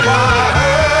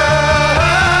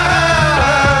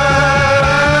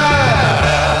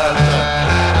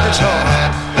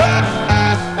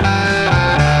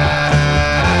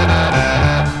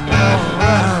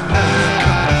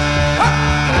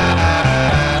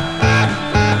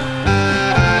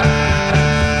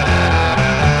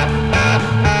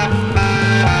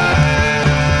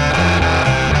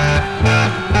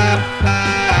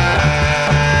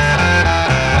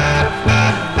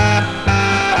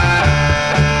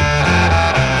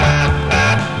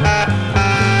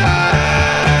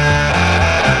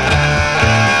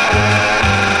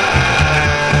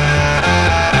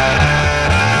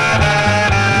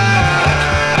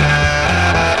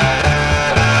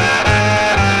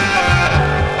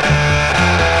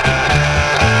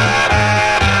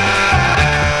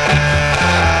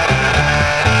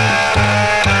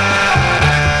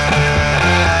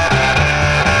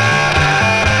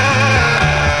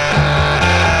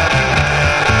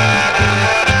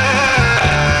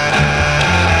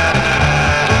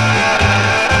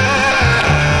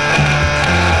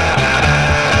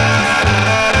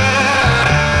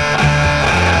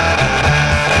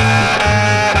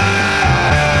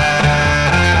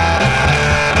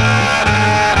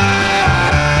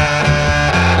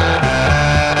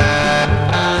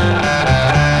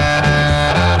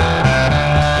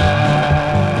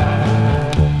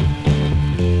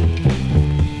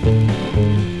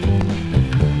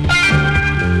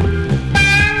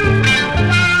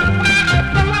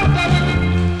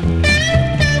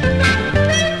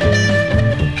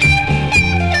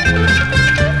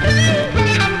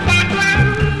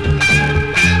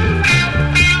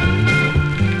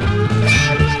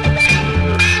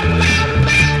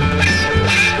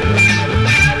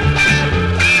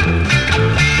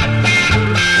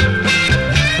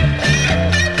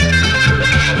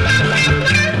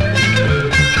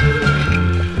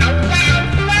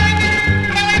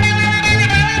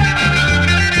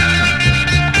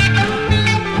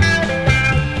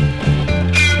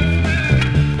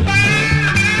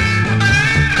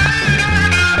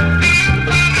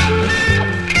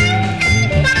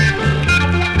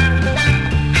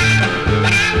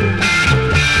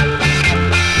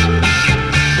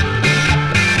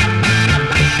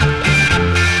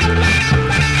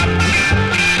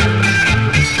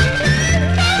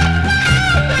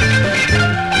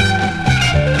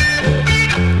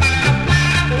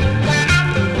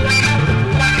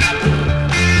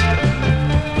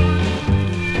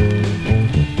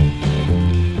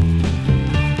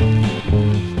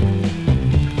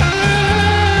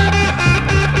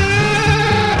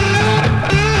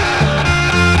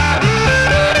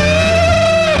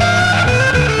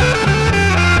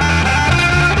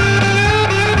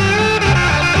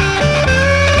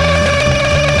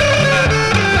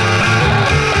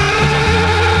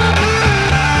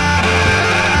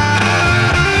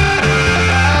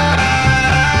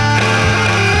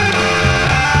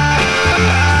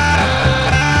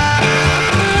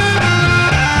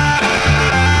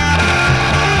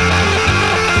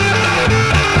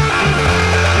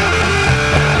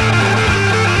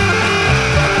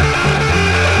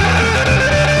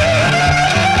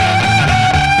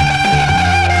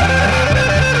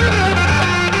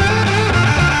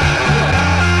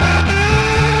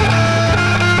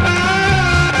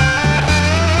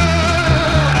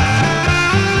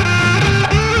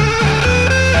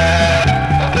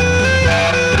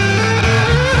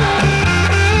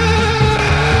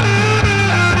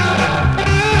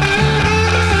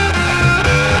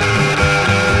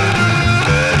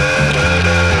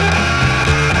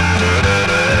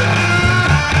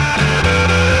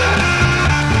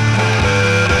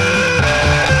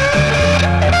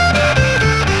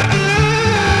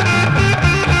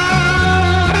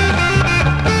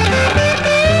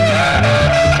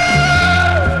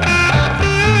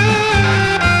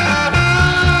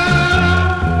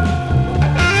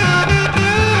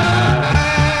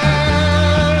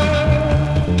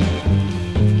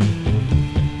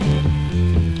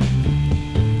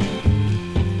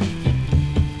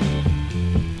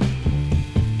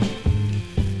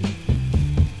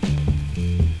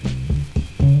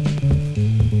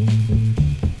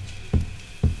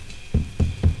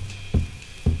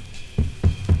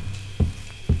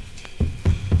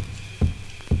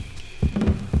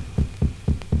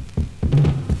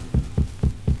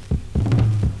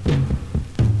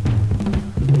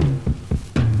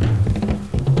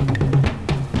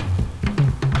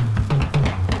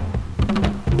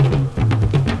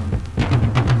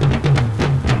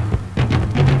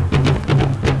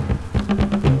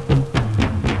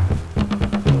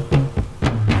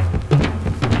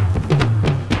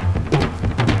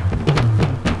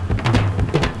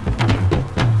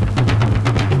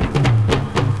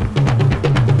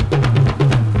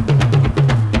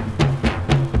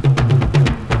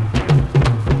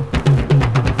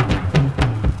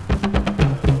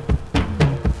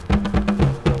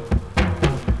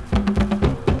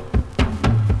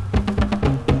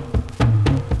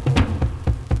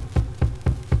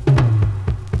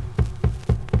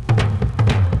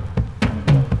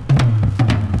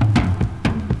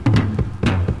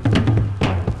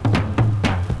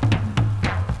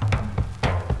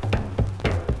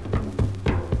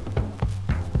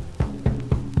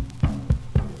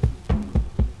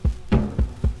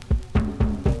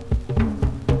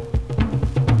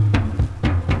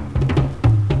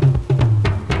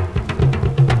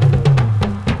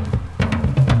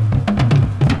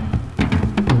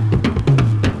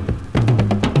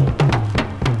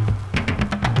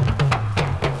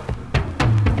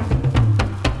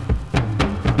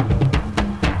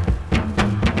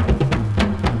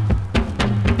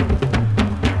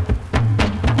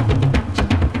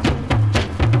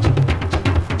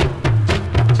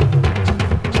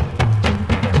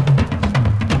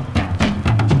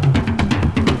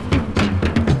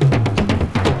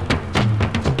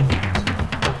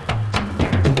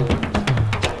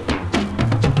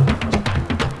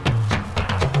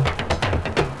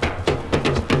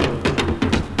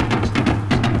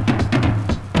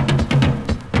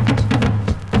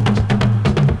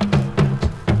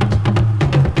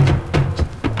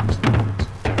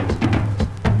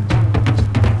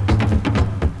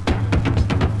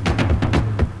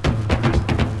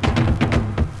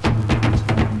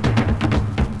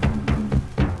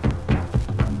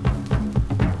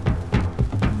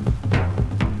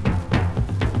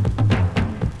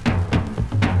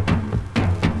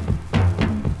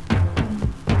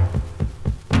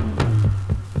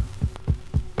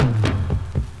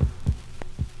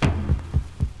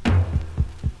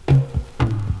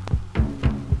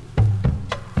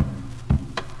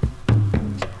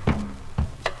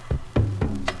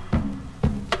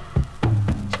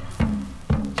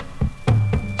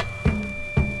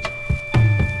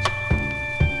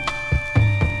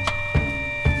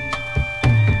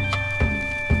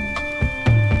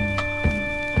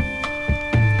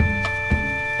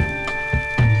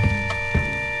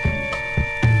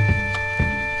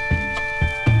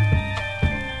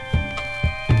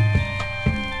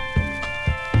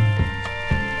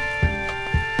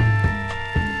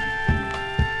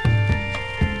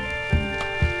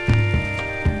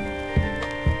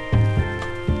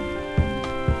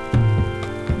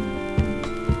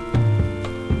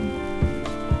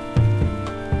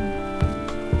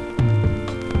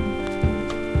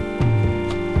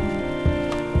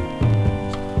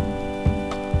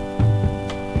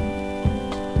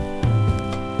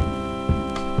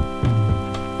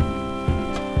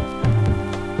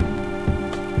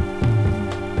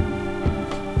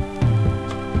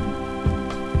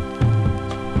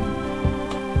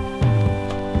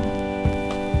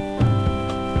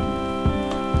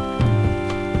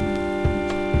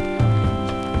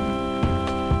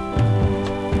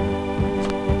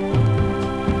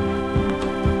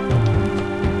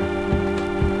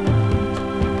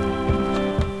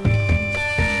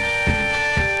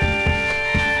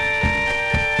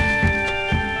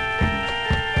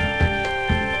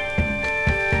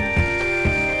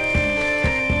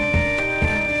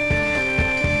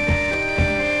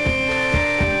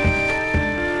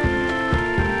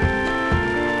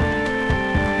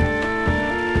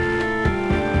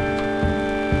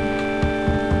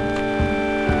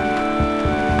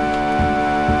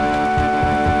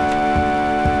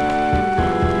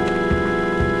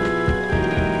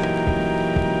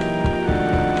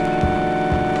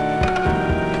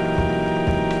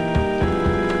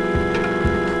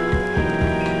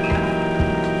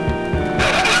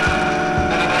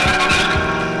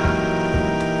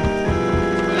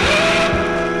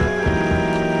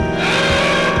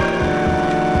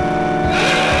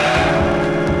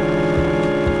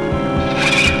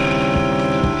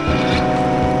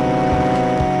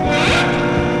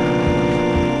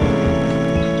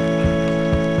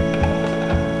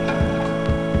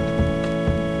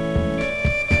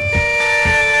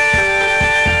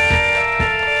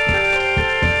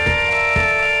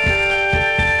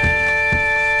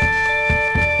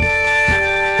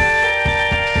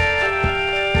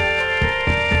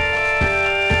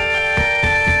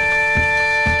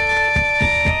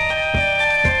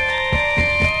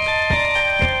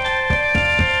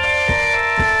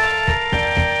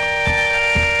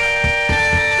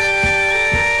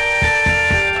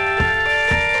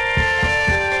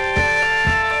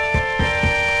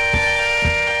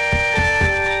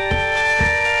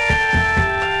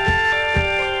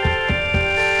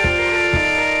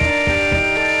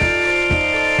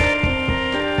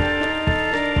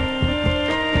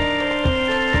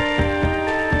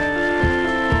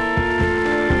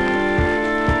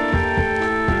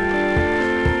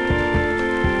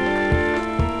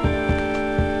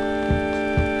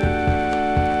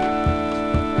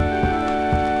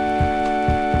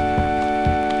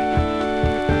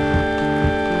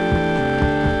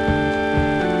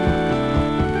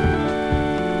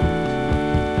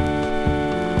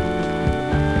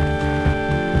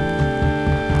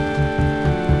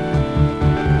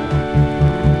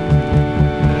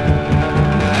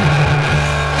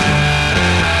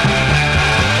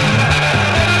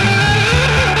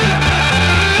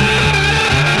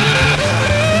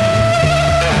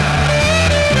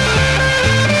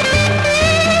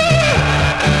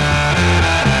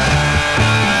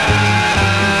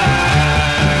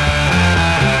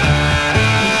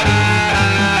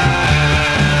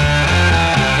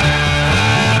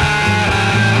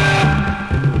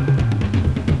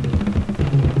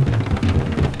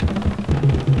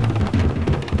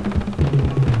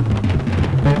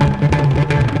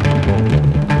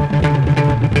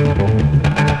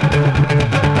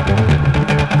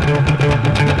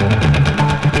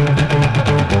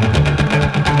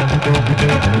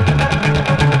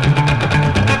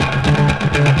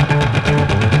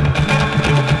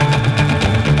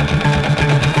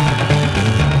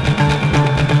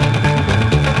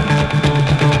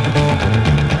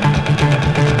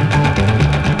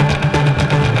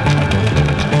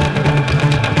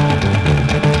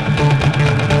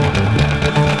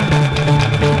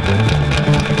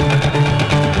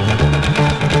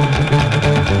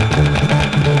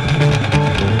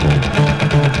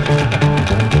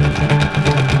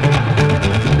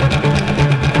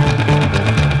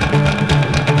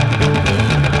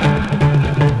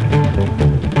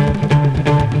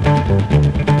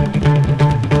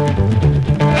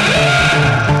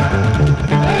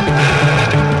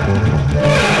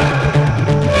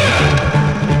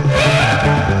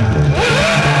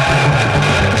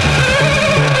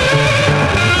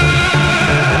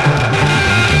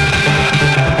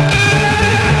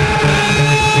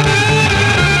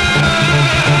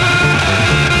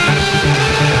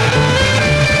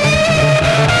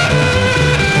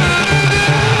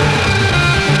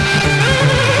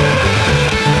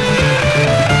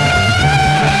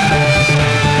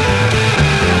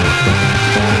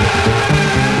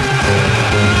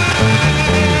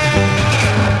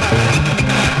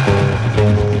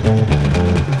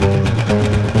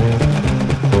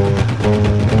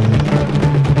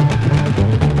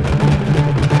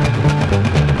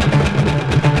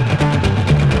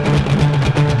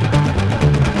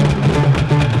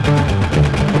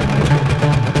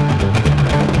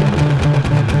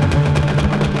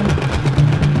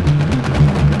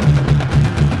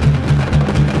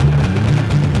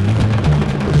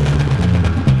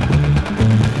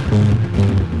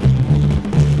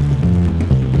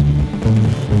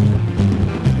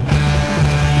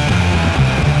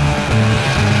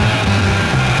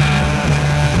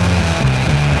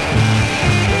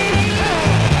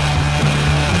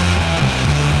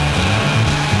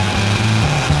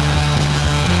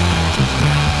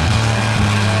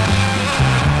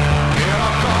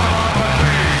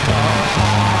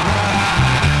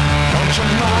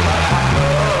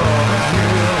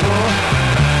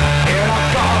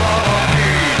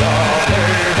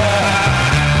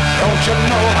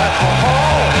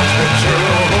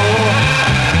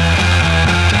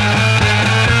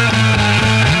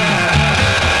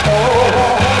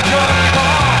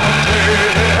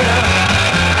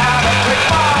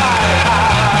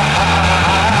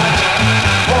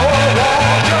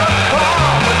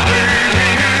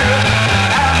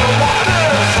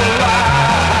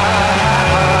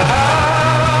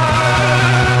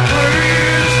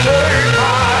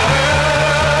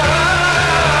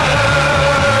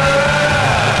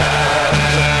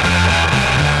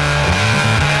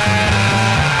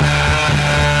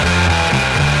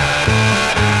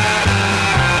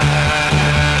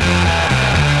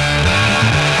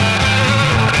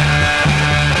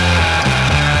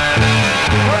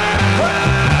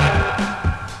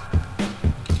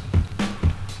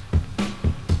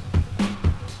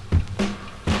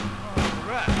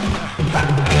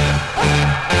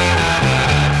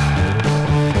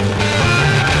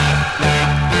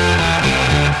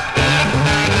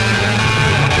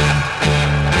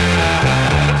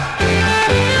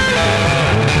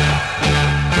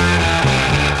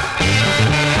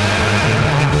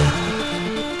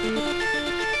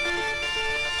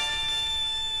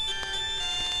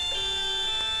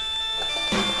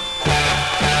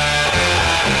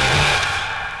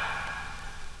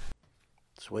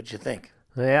think?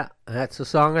 Yeah, that's the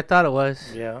song I thought it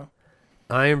was. Yeah.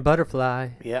 Iron Butterfly.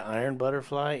 Yeah, Iron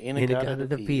Butterfly,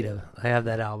 In-A-Gadda-Da-Vida. I have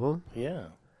that album. Yeah.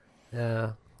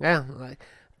 Yeah.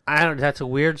 I don't. That's a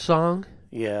weird song,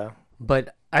 Yeah.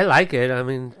 but I like it. I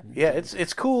mean, Yeah,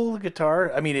 it's cool, the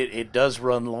guitar. I mean, it does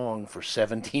run long for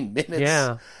 17 minutes.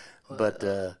 yeah. But,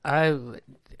 I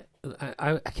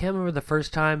can't remember the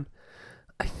first time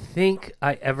I think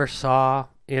I ever saw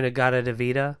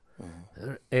In-A-Gadda-Da-Vida,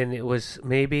 and it was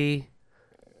maybe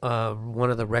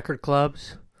one of the record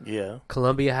clubs, yeah.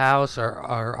 Columbia House or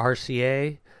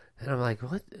RCA, and I'm like,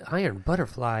 what? Iron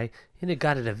Butterfly,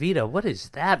 In-A-Gadda-Da-Vida, what does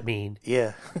that mean?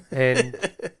 Yeah. And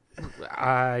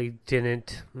I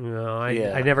didn't,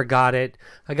 Yeah. I never got it.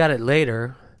 I got it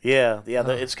later. Yeah,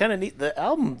 it's kind of neat. The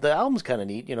album's kind of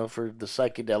neat, for the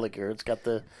psychedelic era. It's got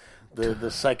the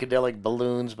psychedelic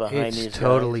balloons behind these It's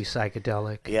totally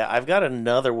psychedelic. Yeah, I've got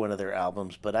another one of their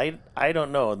albums, but I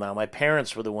don't know. Now, my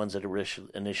parents were the ones that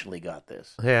initially got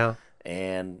this. Yeah.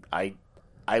 And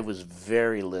I was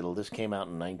very little. This came out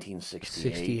in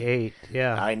 1968. 68,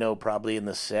 yeah. I know probably in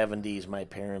the 70s my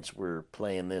parents were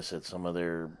playing this at some of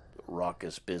their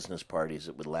raucous business parties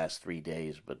that would last 3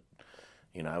 days, but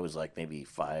I was like maybe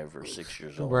 5 or 6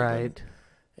 years old. Right.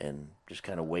 And just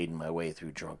kind of wading my way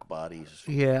through drunk bodies.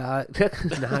 Yeah,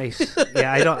 nice.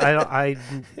 Yeah, I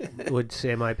would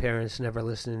say my parents never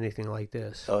listened to anything like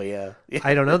this. Oh yeah.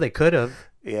 I don't know, they could have.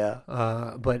 Yeah.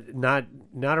 But not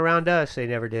around us. They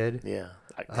never did. Yeah.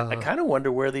 I kind of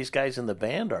wonder where these guys in the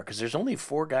band are, because there's only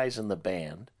 4 guys in the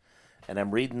band, and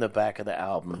I'm reading the back of the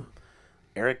album.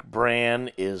 Eric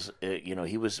Brand is,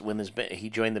 he was when he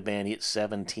joined the band. He at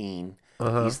 17.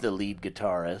 He's the lead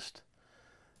guitarist,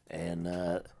 and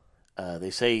they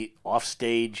say off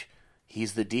stage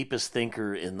he's the deepest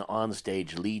thinker in the on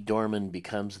stage. Lee Dorman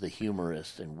becomes the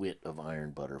humorist and wit of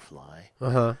Iron Butterfly,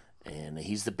 and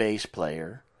he's the bass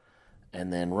player.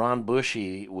 And then Ron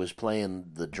Bushy was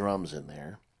playing the drums in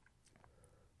there.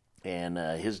 And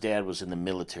his dad was in the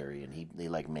military, and he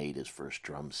made his first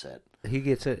drum set. He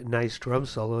gets a nice drum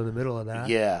solo in the middle of that.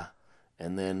 Yeah,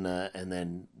 and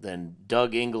then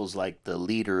Doug Ingles like the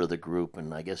leader of the group,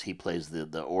 and I guess he plays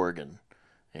the organ,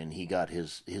 and he got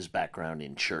his background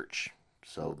in church.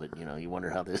 So, but you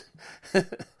wonder how this.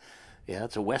 Yeah,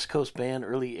 it's a West Coast band,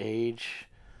 early age.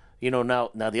 Now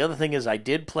the other thing is I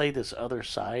did play this other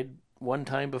side one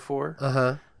time before,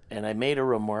 and I made a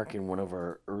remark in one of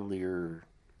our earlier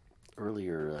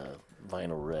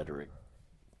Vinyl Rhetoric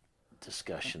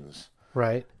discussions,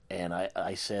 right? And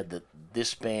I said that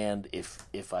this band,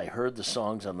 if I heard the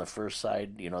songs on the first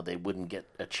side, they wouldn't get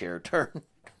a chair turn.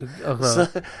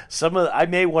 So, I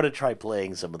may want to try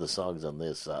playing some of the songs on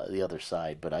this the other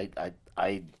side, but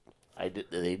they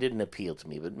didn't appeal to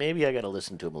me. But maybe I got to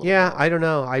listen to them a little. Yeah, more. I don't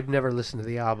know. I've never listened to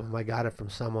the album. I got it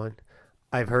from someone.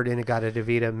 I've heard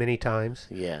In-A-Gadda-Da-Vida many times.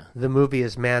 Yeah. The movie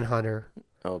is Manhunter.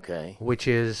 Okay. Which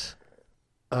is,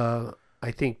 I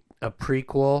think, a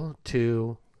prequel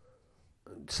to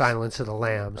Silence of the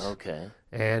Lambs. Okay.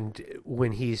 And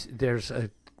when there's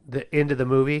the end of the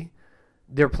movie,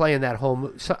 they're playing that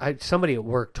whole. Somebody at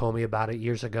work told me about it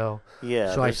years ago.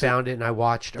 Yeah. So I found it and I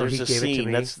watched. Or he gave scene, it to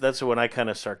me. That's the one I kind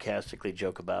of sarcastically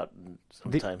joke about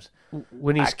sometimes.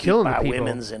 When he's killing the people.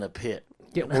 Women's in a pit.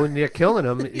 Yeah, when they're killing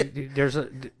them,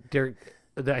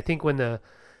 I think when the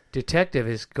detective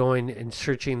is going and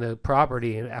searching the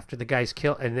property, and after the guy's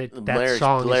killed, and that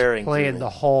song is playing the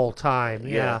whole time.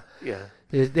 Yeah.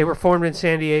 They were formed in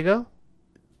San Diego.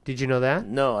 Did you know that?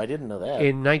 No, I didn't know that.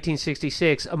 In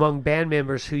 1966, among band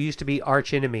members who used to be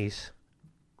arch enemies.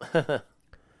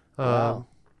 Wow.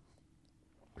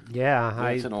 Yeah,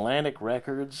 it's an Atlantic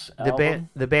Records album.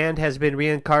 The band has been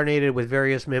reincarnated with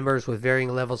various members with varying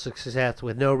levels of success,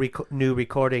 with no new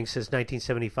recordings since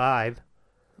 1975.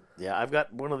 Yeah, I've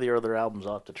got one of the other albums.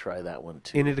 I'll have to try that one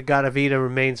too. In-A-Gadda-Da-Vida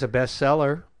remains a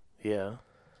bestseller. Yeah.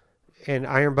 And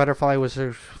Iron Butterfly was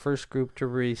their first group to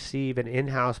receive an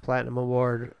in-house platinum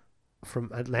award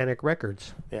from Atlantic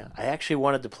Records. Yeah, I actually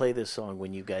wanted to play this song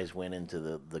when you guys went into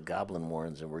the Goblin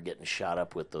Warrens and were getting shot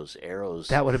up with those arrows.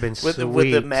 That would have been sweet.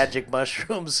 With the magic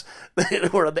mushrooms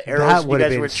that were on the arrows. You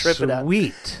guys were tripping out.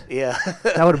 Sweet. Yeah.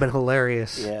 That would have been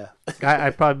hilarious. Yeah.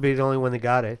 I'd probably be the only one that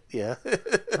got it. Yeah.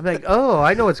 I'm like, oh,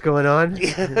 I know what's going on.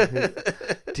 Yeah.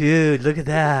 Dude, look at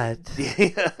that.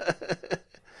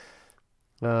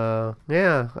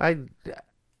 Yeah.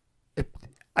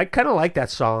 I kind of like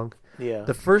that song. Yeah.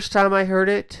 The first time I heard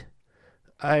it,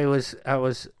 I was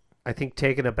I think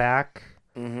taken aback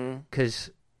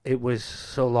because it was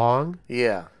so long.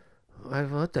 Yeah.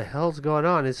 What the hell's going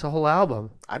on? It's a whole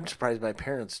album. I'm surprised my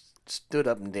parents stood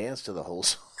up and danced to the whole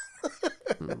song.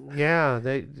 Yeah,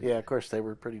 Yeah, of course they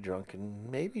were pretty drunk and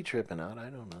maybe tripping out. I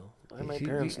don't know.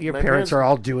 Your parents are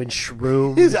all doing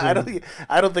shrooms.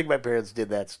 I don't think my parents did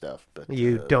that stuff. But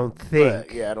you don't think?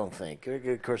 But, yeah, I don't think.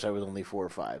 Of course, I was only 4 or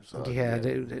 5. So yeah,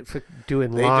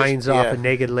 doing lines off of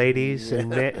naked ladies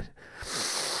and.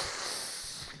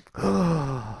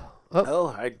 I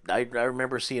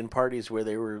remember seeing parties where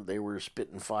they were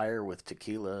spitting fire with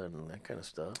tequila and that kind of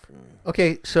stuff.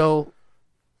 Okay, so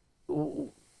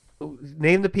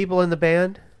name the people in the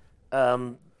band.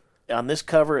 On this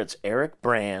cover, it's Eric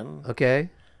Brand, Okay.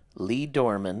 Lee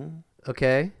Dorman,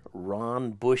 Okay.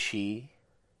 Ron Bushy,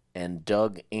 and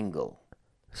Doug Engel.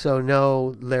 So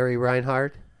no Larry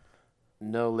Reinhardt.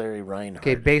 No Larry Reinhardt.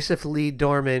 Okay, bassist Lee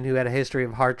Dorman, who had a history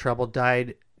of heart trouble,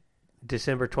 died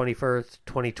December 21st,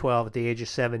 2012 at the age of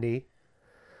 70.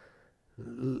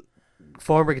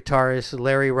 Former guitarist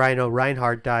Larry Rhino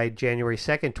Reinhardt died January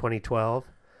 2nd, 2012,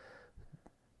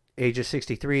 age of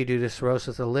 63 due to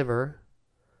cirrhosis of the liver.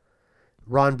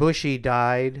 Ron Bushy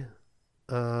died,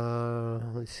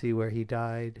 let's see where he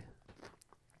died.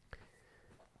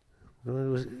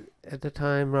 At the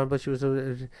time, Ron Bushy was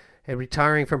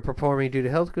retiring from performing due to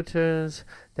health concerns.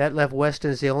 That left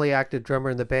Weston as the only active drummer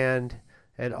in the band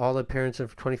at all appearances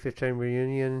of 2015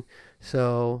 reunion.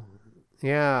 So,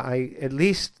 yeah,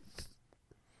 this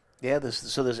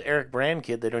Eric Brand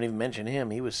kid, they don't even mention him.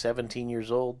 He was 17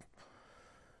 years old.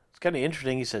 It's kind of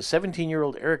interesting. He says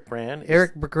 17-year-old Eric Brand.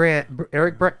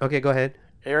 Okay, go ahead.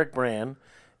 Eric Brand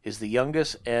is the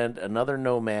youngest and another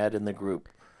nomad in the group.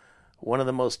 One of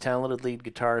the most talented lead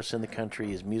guitarists in the country.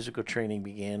 His musical training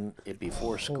began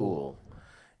before school.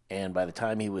 And by the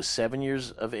time he was 7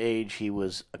 years of age, he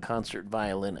was a concert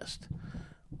violinist.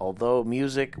 Although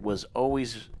music was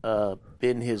always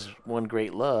been his one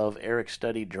great love, Eric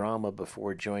studied drama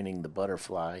before joining the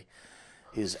Butterfly.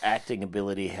 His acting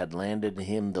ability had landed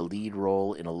him the lead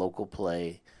role in a local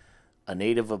play. A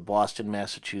native of Boston,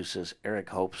 Massachusetts, Eric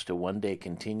hopes to one day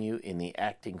continue in the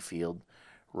acting field.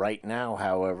 Right now,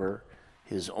 however,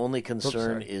 his only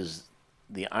concern is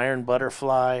the Iron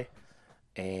Butterfly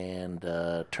and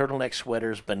turtleneck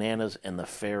sweaters, bananas, and the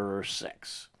fairer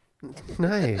sex.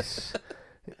 Nice.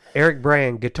 Eric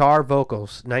Brand, guitar,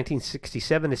 vocals,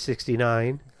 1967 to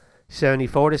 69,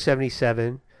 74 to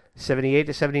 77, 78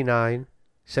 to 79,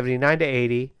 79 to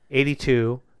 80,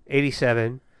 82,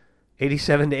 87,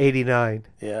 87 to 89.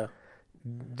 Yeah.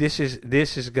 This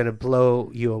is going to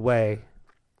blow you away.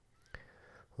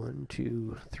 1,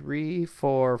 2, 3,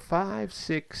 4, 5,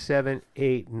 6, 7,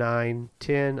 8, 9,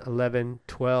 10, 11,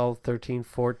 12, 13,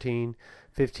 14,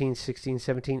 15, 16,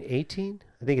 17, 18?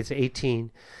 I think it's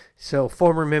 18. So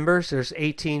former members, there's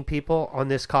 18 people on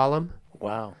this column.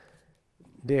 Wow.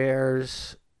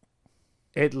 There's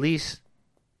at least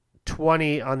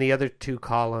 20 on the other two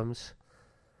columns.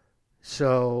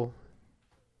 So,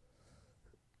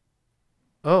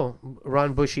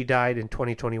 Ron Bushy died in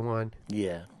 2021.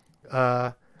 Yeah.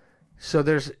 So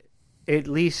there's at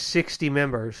least 60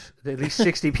 members. At least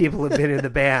 60 people have been in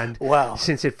the band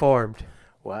since it formed.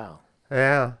 Wow.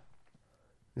 Yeah.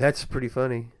 That's pretty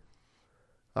funny.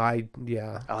 I'll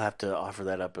have to offer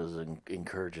that up as an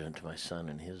encouragement to my son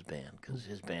and his band, because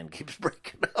his band keeps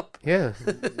breaking up. Yeah.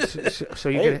 So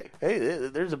you hey,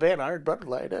 there's a band, Iron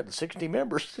Butterfly, that had 60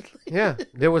 members. Yeah.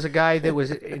 There was a guy that was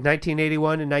in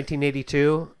 1981 and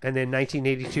 1982, and then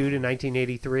 1982 to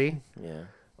 1983. Yeah.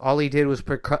 All he did was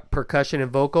percussion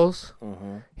and vocals.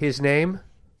 Mm-hmm. His name?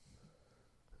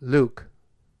 Luke.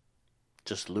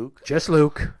 Just Luke? Just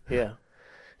Luke. Yeah.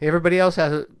 Everybody else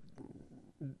has a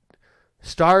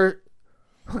star.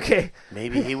 Okay.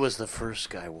 Maybe he was the first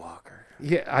Skywalker.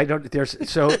 Yeah, I don't. There's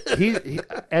so he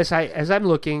as I'm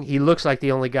looking, he looks like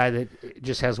the only guy that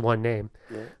just has one name.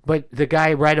 Yeah. But the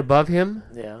guy right above him,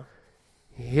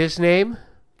 his name,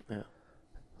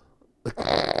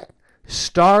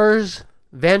 Stars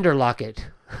Vanderlocket.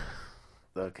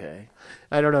 Okay.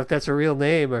 I don't know if that's a real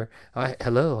name or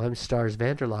hello, I'm Stars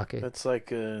Vanderlocket. That's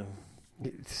like a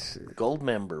gold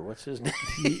member. What's his name?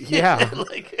 Yeah,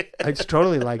 it's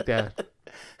totally like that.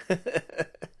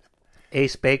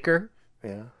 Ace Baker.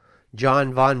 Yeah.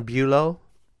 John Von Bulow.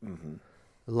 Mm-hmm.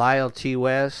 Lyle T.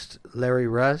 West. Larry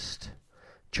Rust.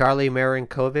 Charlie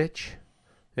Marinkovich.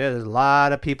 Yeah, there's a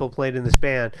lot of people played in this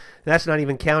band. That's not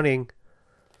even counting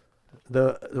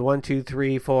the 1, 2,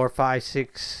 3, 4, 5,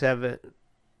 6, 7,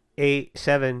 8,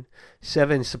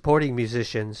 7 supporting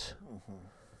musicians.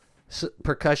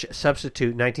 Percussion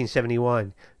substitute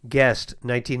 1971, guest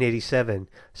 1987,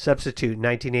 substitute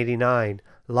 1989,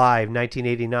 live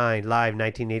 1989, live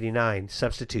 1989,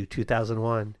 substitute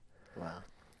 2001. Wow.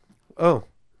 Oh,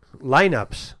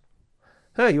 lineups.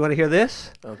 You want to hear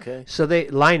this? Okay. So they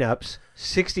lineups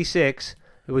 66.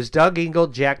 It was Doug Engel,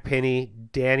 Jack Penny,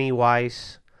 Danny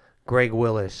Weiss, Greg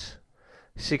Willis.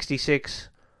 66.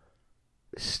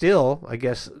 Still, I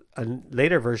guess a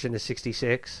later version of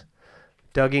 66.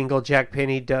 Doug Engel, Jack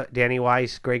Penny, Danny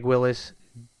Weiss, Greg Willis,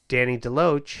 Danny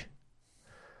DeLoach.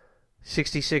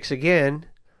 66 again.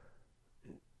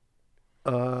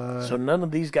 So none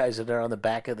of these guys that are on the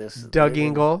back of this. Doug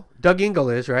Engel. Doug Engel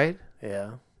is, right?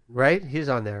 Yeah. Right? He's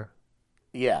on there.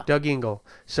 Yeah. Doug Engel.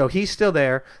 So he's still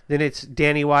there. Then it's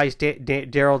Danny Weiss,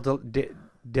 Daryl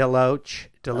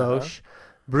Deloach,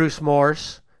 Bruce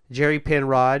Morse, Jerry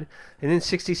Penrod. And then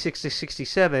 66 to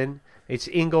 67, it's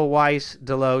Engel, Weiss,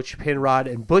 Deloach, Penrod,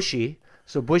 and Bushy.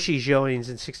 So Bushy joins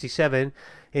in 67.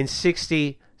 In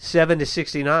 67 to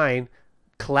 69,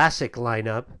 classic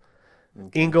lineup.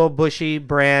 Okay. Engel, Bushy,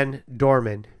 Brand,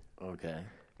 Dorman. Okay.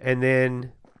 And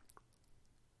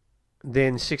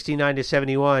then 69 to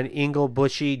 71, Engel,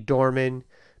 Bushy, Dorman,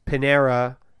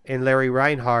 Panera, and Larry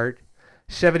Reinhardt.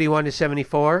 71 to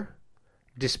 74,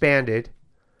 disbanded.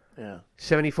 Yeah.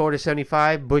 74 to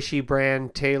 75, Bushy,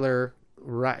 Brand, Taylor,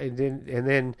 and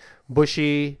then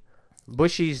Bushy's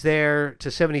there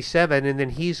to 77, and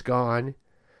then he's gone.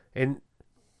 And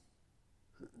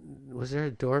was there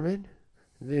a Dorman?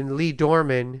 Then Lee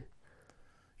Dorman.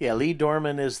 Yeah, Lee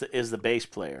Dorman is the bass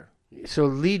player. So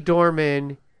Lee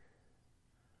Dorman.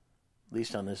 At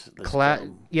least on this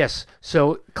yes.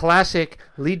 So classic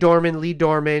Lee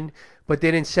Dorman. But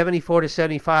then in 74 to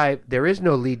 75, there is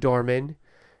no Lee Dorman.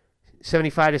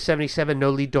 75 to 77, no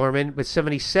Lee Dorman. But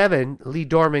 77, Lee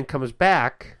Dorman comes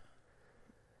back.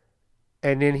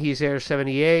 And then he's there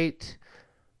 78.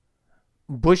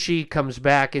 Bushy comes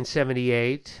back in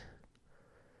 78.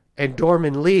 And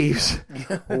Dorman leaves.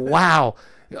 Wow.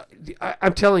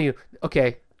 I'm telling you,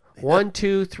 okay. 1,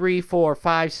 2, 3, 4,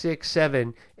 5, 6,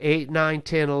 7, 8, 9,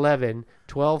 10, 11,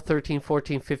 12, 13,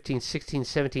 14, 15, 16,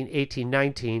 17, 18,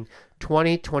 19,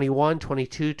 20, 21,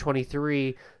 22,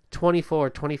 23, 24,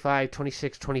 25,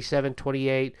 26, 27,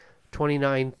 28,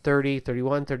 29, 30,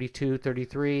 31, 32,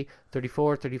 33,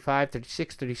 34, 35,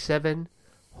 36, 37.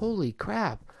 Holy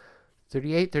crap.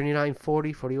 38, 39,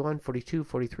 40, 41, 42,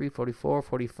 43, 44,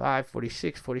 45,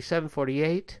 46, 47,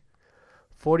 48.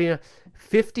 49,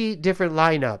 50 different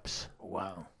lineups.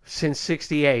 Wow. Since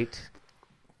 68.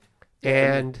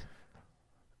 And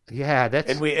yeah,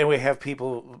 that's and we have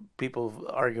people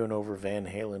arguing over Van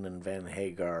Halen and Van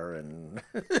Hagar and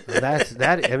that's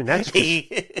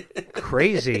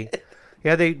crazy.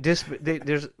 Yeah,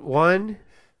 there's 1,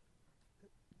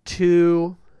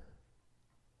 2,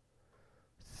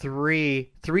 3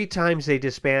 times they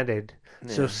disbanded.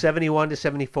 Yeah. So 71 to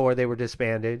 74 they were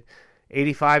disbanded.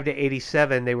 85 to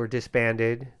 87 they were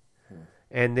disbanded.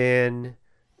 And then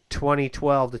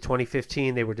 2012 to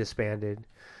 2015 they were disbanded.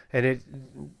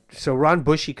 And so Ron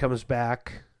Bushy comes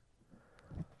back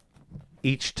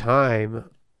each time.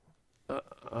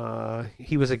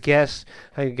 He was a guest,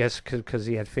 I guess, because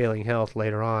he had failing health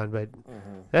later on. But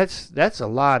that's a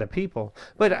lot of people.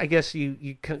 But I guess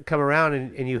you come around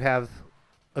and you have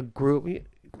a group.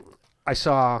 I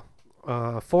saw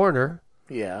Foreigner.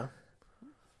 Yeah.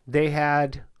 They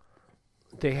had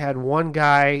one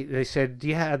guy. They said,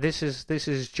 "Yeah, this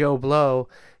is Joe Blow.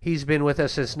 He's been with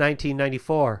us since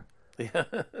 1994." Yeah.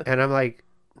 And I'm like,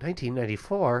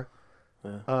 1994?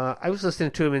 Yeah. I was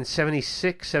listening to him in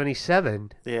 76,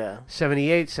 77. Yeah.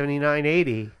 78, 79,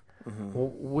 80.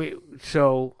 Mm-hmm.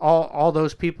 So all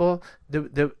those people,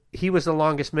 he was the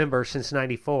longest member since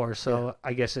 94. So yeah.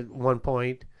 I guess at one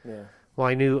point, yeah. Well,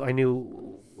 I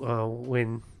knew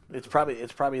when. It's probably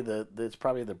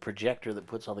the projector that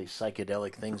puts all these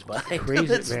psychedelic things behind. Crazy,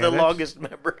 That's man. the longest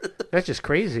member. That's just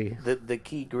crazy. The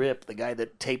key grip, the guy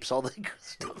that tapes all the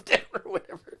stuff down or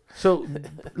whatever. So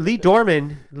Lee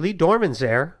Dorman's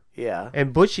there. Yeah.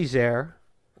 And Bushy's there.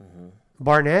 Mm-hmm.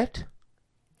 Barnett.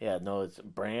 Yeah, no, it's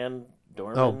Brand,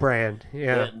 Dorman. Oh, Brand.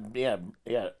 Yeah.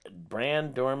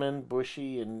 Brand, Dorman,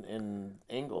 Bushy, and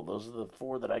Engel. Those are the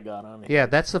 4 that I got on here. Yeah,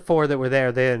 that's the 4 that were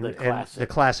there then. The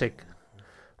classic.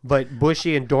 But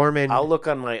Bushy and Dorman. I'll look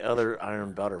on my other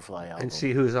Iron Butterfly album and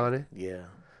see who's on it. Yeah.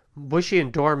 Bushy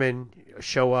and Dorman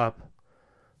show up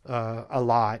a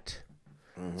lot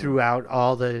throughout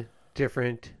all the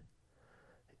different.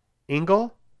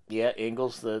 Engel? Yeah,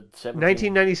 Engel's the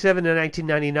 1997 to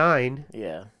 1999.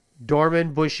 Yeah.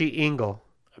 Dorman, Bushy, Engel.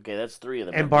 Okay, that's 3 of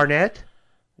them. And Barnett?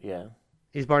 Yeah.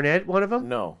 Is Barnett one of them?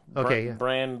 No. Okay.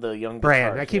 Brand, the young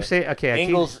Brand. guitarist, I keep saying. Okay.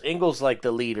 Engel's like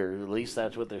the leader. At least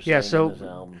that's what they're saying. Yeah. So in this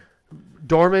album.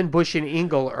 Dorman, Bush, and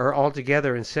Engel are all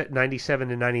together in 97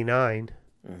 to 99.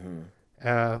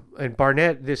 Mm-hmm. And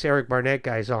Barnett, this Eric Barnett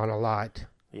guy's on a lot.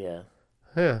 Yeah.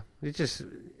 Yeah,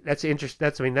 that's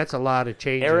interesting. That's a lot of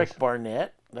changes. Eric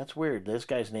Barnett. That's weird. This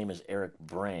guy's name is Eric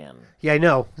Brand. Yeah, I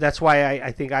know. That's why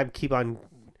I think I keep on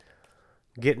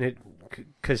getting it,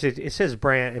 because it says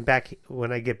Brand, and back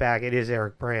when I get back, it is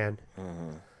Eric Brand.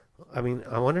 Mm-hmm. I mean,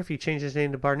 I wonder if he changed his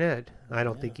name to Barnett. I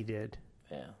don't think he did.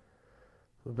 Yeah.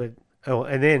 But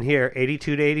and then here,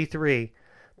 82 to 83,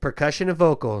 percussion and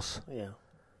vocals. Yeah.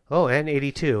 Oh, and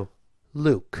 82,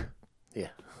 Luke. Yeah.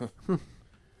 I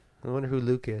wonder who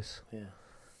Luke is. Yeah.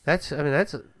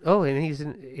 And he's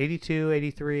in 82,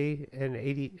 83, and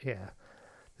 80. Yeah.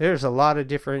 There's a lot of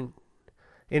different.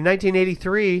 In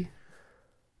 1983,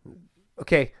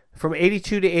 okay, from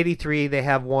 82 to 83, they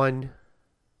have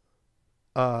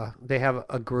they have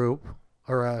a group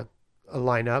or a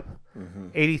lineup. Mm-hmm.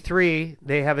 83,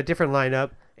 they have a different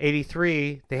lineup.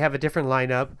 83, they have a different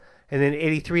lineup. And then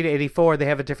 83 to 84, they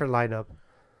have a different lineup.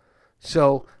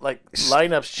 So, like,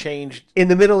 lineups changed in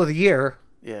the middle of the year.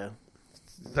 Yeah.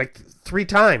 Like 3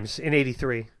 times in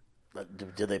 83.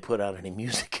 Did they put out any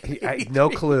music? No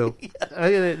clue.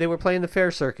 They were playing the fair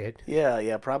circuit.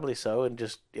 Yeah, probably so. And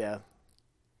just, yeah.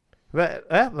 But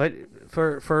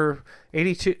for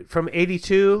 82, from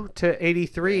 82 to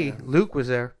 83, Luke was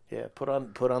there. Yeah, put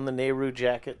on the Nehru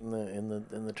jacket and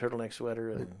the turtleneck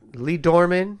sweater. And Lee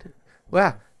Dorman.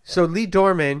 Wow. So Lee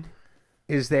Dorman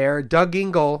is there. Doug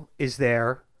Ingle is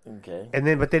there. Okay.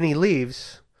 But then he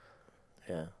leaves.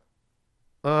 Yeah.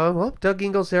 Well, Doug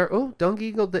Ingle's there. Oh, Doug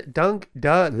Ingle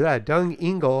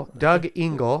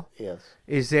Yes.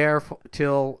 is there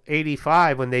till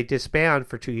 85 when they disband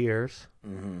for 2 years.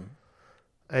 Mm-hmm.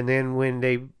 And then when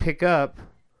they pick up,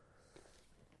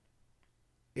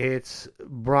 it's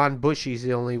Ron Bushy's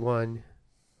the only one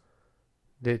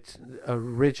that's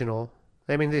original.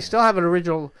 I mean, they still have an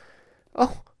original.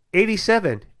 Oh,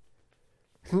 87.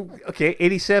 Okay,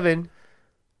 87.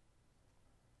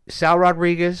 Sal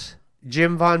Rodriguez,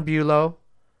 Jim Von Bulow,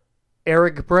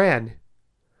 Eric Brand.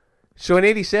 So in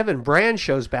 87, Brand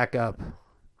shows back up.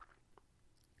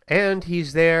 And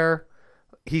he's there.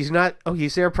 He's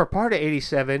there for part of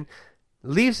 87,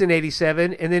 leaves in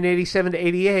 87, and then 87 to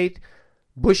 88,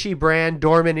 Bushy, Brand,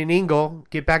 Dorman, and Ingle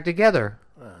get back together.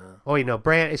 Uh-huh. Oh, wait, no,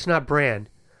 Brand. It's not Brand.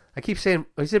 I keep saying,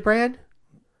 is it Brand?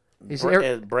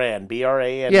 Brand,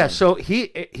 B-R-A-N. Yeah, so he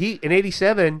in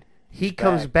 87, he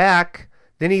comes back,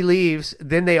 then he leaves,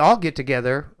 then they all get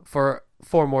together for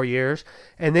 4 more years,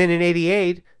 and then in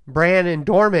 88, Brand and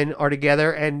Dorman are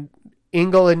together, and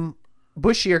Ingle and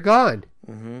Bushy are gone.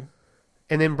 Mm-hmm.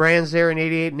 And then Brand's there in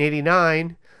 88 and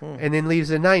 89, and then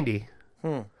leaves in 90.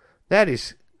 That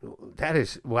is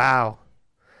wow.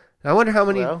 I wonder how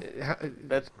many. Well,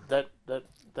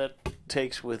 that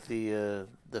takes with the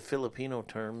Filipino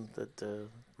term that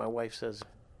my wife says.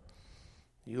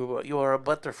 You are a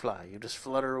butterfly. You just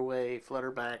flutter away,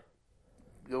 flutter back,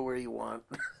 go where you want.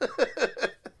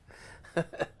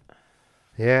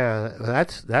 Yeah,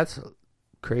 that's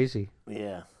crazy.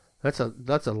 Yeah, that's a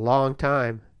long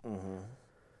time. Mm-hmm.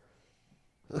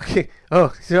 Okay.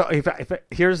 Oh, so if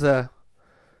here's the,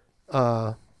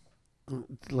 so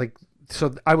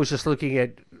I was just looking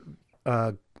at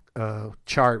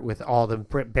chart with all the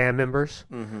band members.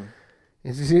 Mm-hmm.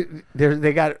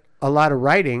 They got a lot of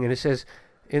writing, and it says,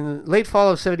 in late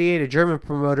fall of 78, a German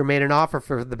promoter made an offer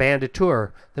for the band to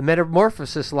tour. The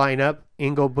Metamorphosis lineup,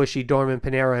 Ingle, Bushy, Dorman,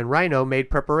 Panera, and Rhino, made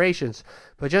preparations.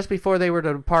 But just before they were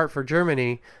to depart for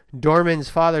Germany, Dorman's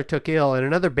father took ill, and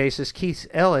another bassist, Keith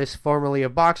Ellis, formerly a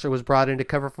boxer, was brought in to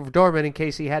cover for Dorman in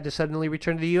case he had to suddenly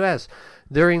return to the U.S.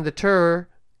 During the tour,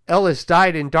 Ellis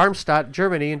died in Darmstadt,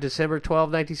 Germany, on December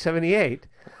 12, 1978.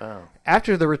 Wow.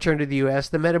 After the return to the U.S.,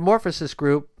 the Metamorphosis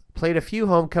group played a few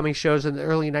homecoming shows in the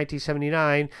early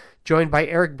 1979, joined by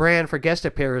Eric Brand for guest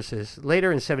appearances.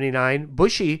 Later in 79,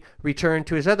 Bushy returned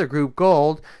to his other group,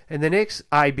 Gold, and the next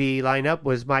IB lineup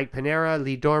was Mike Panera,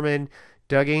 Lee Dorman,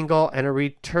 Doug Ingle, and a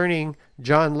returning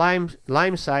John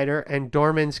Limesider, and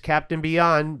Dorman's Captain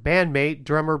Beyond bandmate,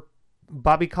 drummer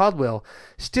Bobby Caldwell.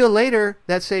 Still later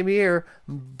that same year,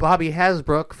 Bobby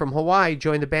Hasbrook from Hawaii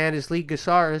joined the band as lead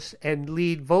guitarist and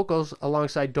lead vocals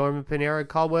alongside Dorman, Panera,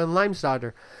 Caldwell, and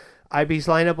Limesider. IB's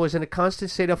lineup was in a constant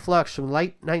state of flux from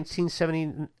late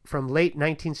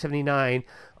 1979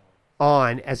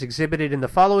 on, as exhibited in the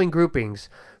following groupings: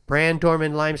 Brand,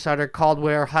 Dorman, Limesider,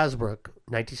 Caldwell, Hasbrook,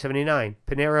 1979.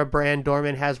 Panera, Brand,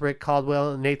 Dorman, Hasbrook,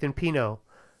 Caldwell, Nathan Pino,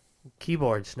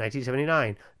 keyboards,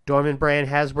 1979. Dorman, Brand,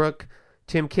 Hasbrook,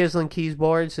 Tim Kislin,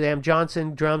 keyboards, Sam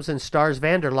Johnson, drums, and Stars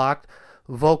Vanderlock,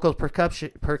 vocals,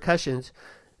 percussions.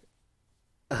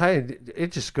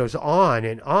 it just goes on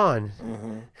and on.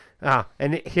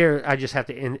 And here I just have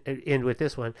to end with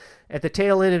this one. At the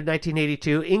tail end of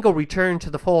 1982, Ingle returned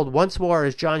to the fold once more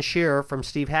as John Shearer from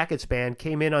Steve Hackett's band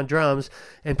came in on drums,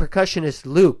 and percussionist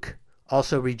Luke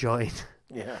also rejoined.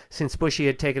 Yeah. Since Bushy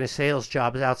had taken a sales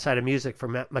job outside of music for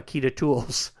Makita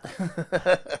Tools.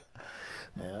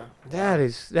 Yeah.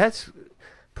 That's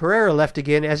Pereira left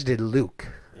again, as did Luke.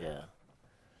 Yeah.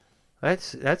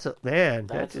 That's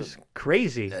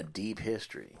crazy. A deep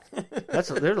history. There's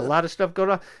a lot of stuff going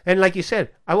on, and like you said,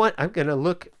 I'm gonna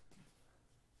look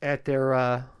at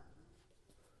their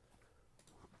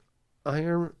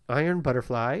Iron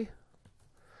Butterfly.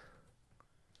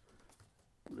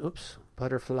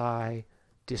 Butterfly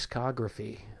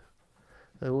discography.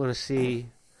 I want to see,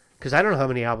 because I don't know how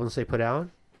many albums they put out.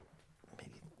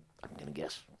 Maybe I'm gonna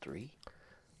guess 3.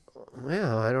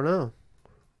 Well, I don't know.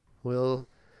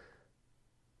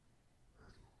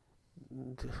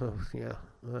 Yeah,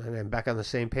 and I'm back on the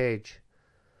same page.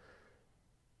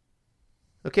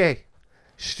 Okay,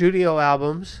 studio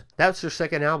albums. That's their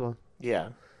second album. Yeah.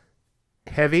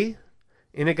 Heavy,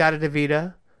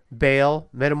 In-A-Gadda-Da-Vida, Bale,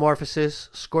 Metamorphosis,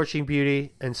 Scorching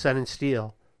Beauty, and Sun and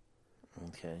Steel.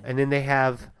 Okay. And then they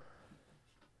have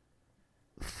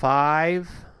 5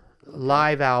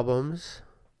 live albums.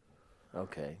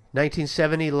 Okay.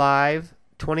 1970 live,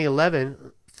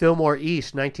 2011 Fillmore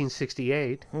East,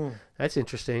 1968. That's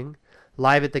interesting.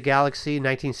 Live at the Galaxy,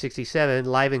 1967.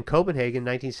 Live in Copenhagen,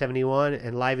 1971.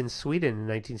 And live in Sweden in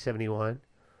 1971.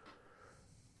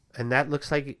 And that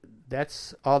looks like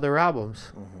that's all their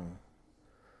albums.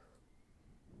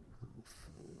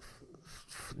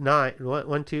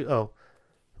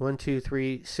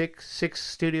 6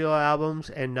 studio albums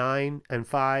and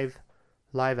 5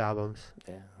 live albums.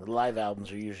 Yeah. The live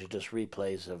albums are usually just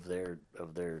replays of their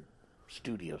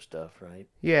studio stuff, right?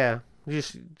 Yeah,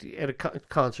 just at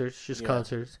concerts,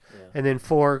 concerts, Yeah. and then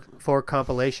 4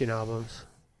 compilation albums.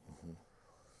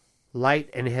 Light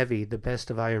and Heavy, the best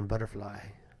of Iron Butterfly.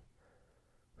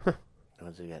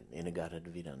 Ones they got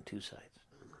In-A-Gadda-Da-Vida on 2 sides.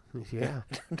 Yeah,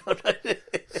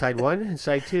 side 1 and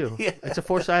side 2. Yeah. It's a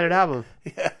 4-sided album.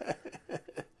 Yeah.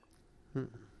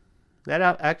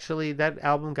 That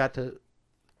album got to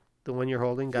the one you're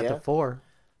holding got to 4.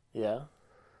 Yeah.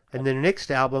 And then the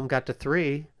next album got to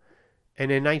 3.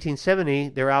 And in 1970,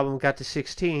 their album got to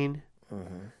 16.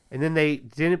 And then they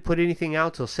didn't put anything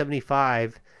out till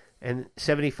 75. And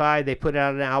 75, they put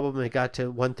out an album and it got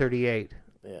to 138.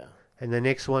 Yeah. And the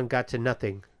next one got to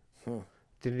nothing.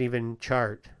 Didn't even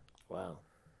chart. Wow.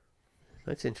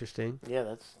 That's interesting. Yeah,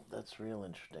 that's real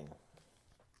interesting.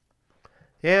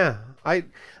 Yeah, I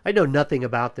know nothing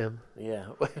about them. Yeah.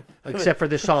 Except for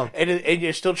this song. And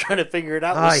you're still trying to figure it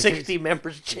out with 60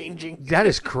 members changing. That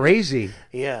is crazy.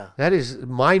 Yeah. That is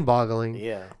mind-boggling.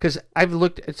 Yeah. Because I've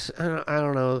looked at, I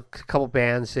don't know, a couple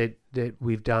bands that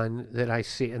we've done that I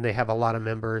see, and they have a lot of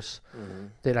members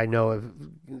that I know of.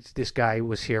 This guy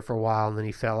was here for a while, and then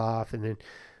he fell off.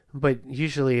 But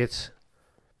usually it's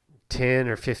 10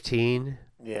 or 15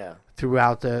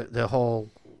 throughout the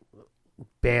whole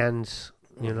band's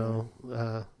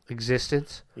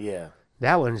existence. Yeah.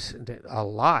 That one's a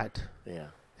lot. Yeah.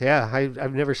 Yeah,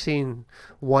 I've never seen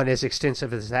one as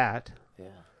extensive as that. Yeah.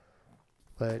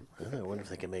 But I wonder if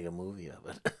they can make a movie of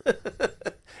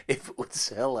it. If it would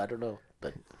sell, I don't know.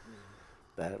 But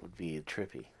that would be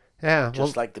trippy. Yeah.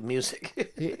 Just like the music.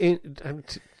 I'm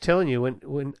telling you,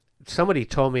 when somebody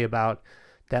told me about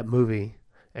that movie,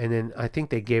 and then I think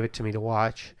they gave it to me to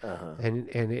watch, and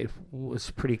it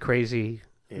was pretty crazy.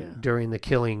 During the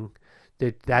killing,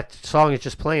 that song is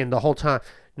just playing the whole time.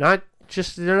 They're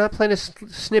not playing a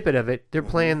snippet of it. They're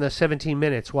playing the 17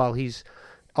 minutes while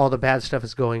all the bad stuff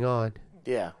is going on.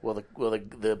 Yeah. Well,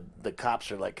 the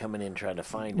cops are like coming in trying to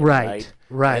find him, right?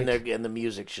 And the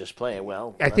music's just playing.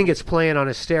 Well, I think it's playing on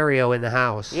a stereo in the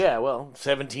house. Yeah. Well,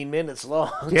 17 mints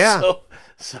long. Yeah.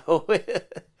 So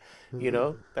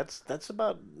that's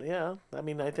about, yeah. I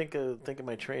mean, I think of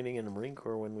my training in the Marine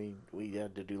Corps when we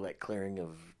had to do like clearing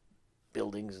of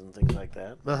buildings and things like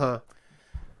that.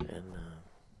 And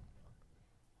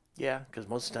yeah, because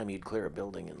most of the time you'd clear a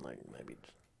building in like maybe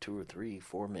 2 or 3,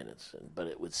 4 minutes, but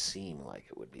it would seem like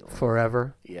it would be long.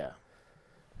 Forever. Yeah.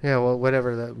 Yeah. Well,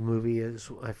 whatever the movie is,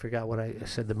 I forgot what I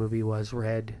said the movie was.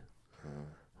 Red.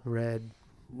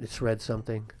 It's Red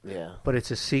something. Yeah. But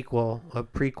it's a sequel, a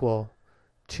prequel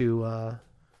to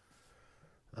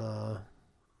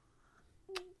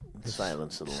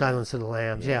Silence of the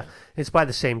Lambs. Yeah. It's by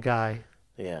the same guy.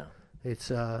 Yeah.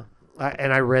 It's I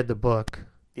read the book.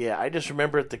 Yeah, I just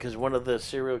remember it because one of the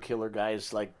serial killer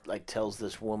guys like tells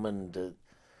this woman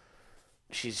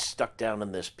she's stuck down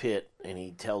in this pit, and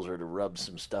he tells her to rub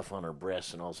some stuff on her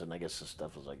breasts, and all of a sudden, I guess the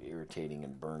stuff was like irritating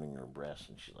and burning her breasts,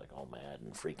 and she's like all mad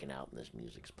and freaking out, and this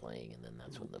music's playing, and then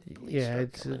that's when the police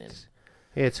start coming in.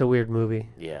 It's a weird movie.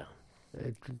 Yeah.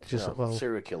 Well,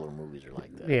 serial killer movies are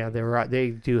like that. Yeah,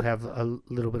 they do have a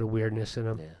little bit of weirdness in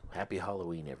them. Yeah. Happy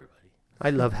Halloween, everybody. I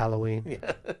love Halloween.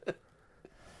 Yeah.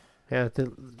 Yeah,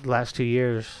 the last 2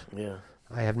 years, Yeah.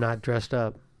 I have not dressed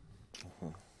up.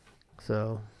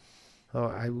 So,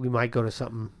 we might go to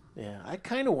something. Yeah, I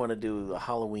kind of want to do a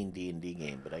Halloween D&D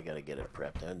game, but I got to get it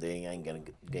prepped. And they ain't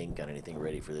got anything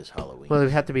ready for this Halloween. Well, it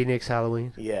would have to be next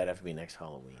Halloween. Yeah, it'd have to be next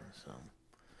Halloween. So,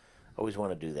 always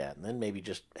want to do that, and then maybe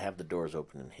just have the doors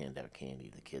open and hand out candy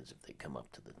to the kids if they come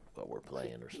up to what we're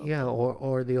playing or something. Yeah,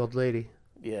 or the old lady.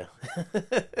 Yeah.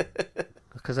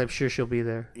 Because I'm sure she'll be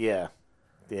there. Yeah.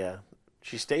 Yeah.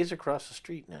 She stays across the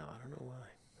street now. I don't know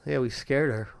why. Yeah, we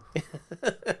scared her.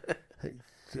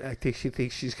 I think she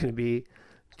thinks she's going to be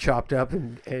chopped up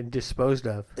and disposed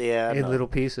of. Yeah. In little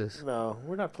pieces. No,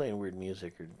 we're not playing weird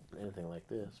music or anything like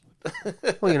this.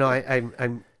 Well,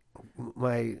 I'm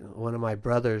one of my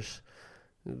brothers.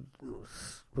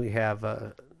 We have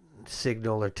a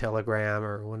Signal or Telegram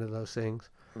or one of those things,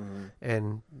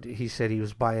 and he said he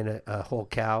was buying a whole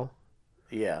cow.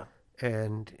 Yeah.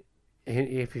 And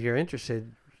if you're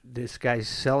interested, this guy's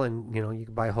selling, you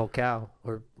can buy a whole cow,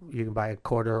 or you can buy a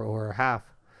quarter or a half.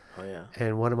 Oh, yeah.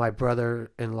 And one of my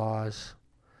brother-in-laws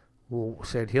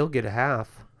said he'll get a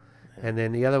half. Yeah. And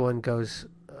then the other one goes,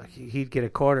 he'd get a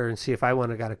quarter and see if I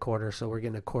got a quarter. So we're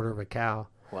getting a quarter of a cow.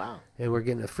 Wow. And we're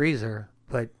getting a freezer.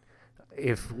 But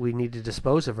if we need to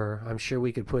dispose of her, I'm sure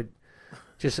we could put...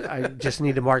 I just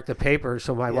need to mark the paper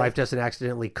so my wife doesn't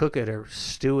accidentally cook it or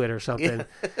stew it or something.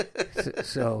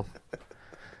 So,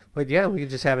 but yeah, we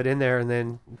could just have it in there and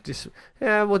then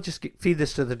we'll just feed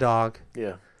this to the dog.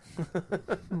 Yeah.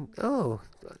 Oh,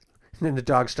 and then the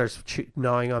dog starts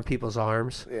gnawing on people's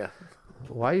arms. Yeah.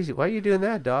 Why are you doing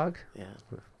that, dog? Yeah.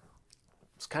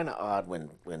 It's kind of odd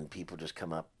when people just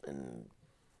come up and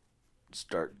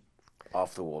start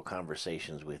off the wall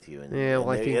conversations with you, and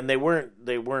they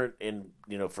weren't in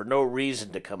for no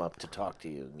reason to come up to talk to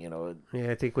you.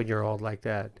 Yeah, I think when you're old like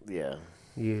that, yeah,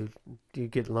 you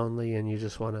get lonely and you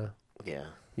just want to. Yeah.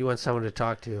 You want someone to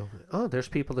talk to. Oh, there's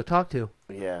people to talk to.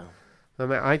 Yeah. I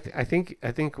mean, I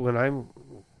think when I'm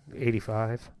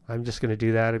 85, I'm just going to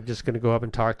do that. I'm just going to go up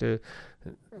and talk to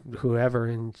whoever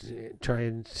and try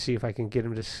and see if I can get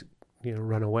him to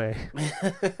run away.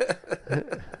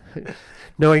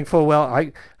 Knowing full well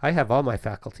I have all my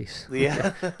faculties.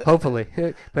 Yeah. Hopefully.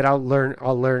 But I'll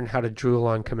learn how to drool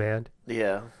on command.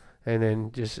 Yeah. And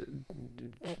then just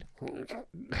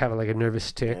have like a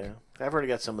nervous tick. Yeah. I've already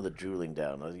got some of the drooling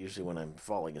down. Usually when I'm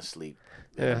falling asleep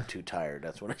and I'm too tired,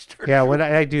 that's when I start. Yeah, when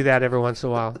I do that every once in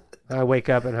a while. I wake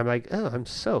up and I'm like, oh, I'm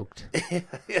soaked.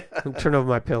 Yeah. Turn over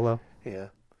my pillow. Yeah.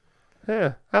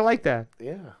 Yeah, I like that.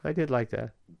 Yeah. I did like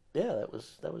that. Yeah, that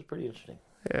was pretty interesting.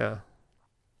 Yeah.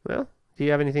 Well, do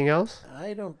you have anything else?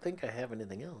 I don't think I have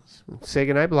anything else. Say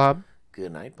goodnight, Blob.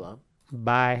 Good night, Blob.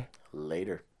 Bye.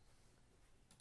 Later.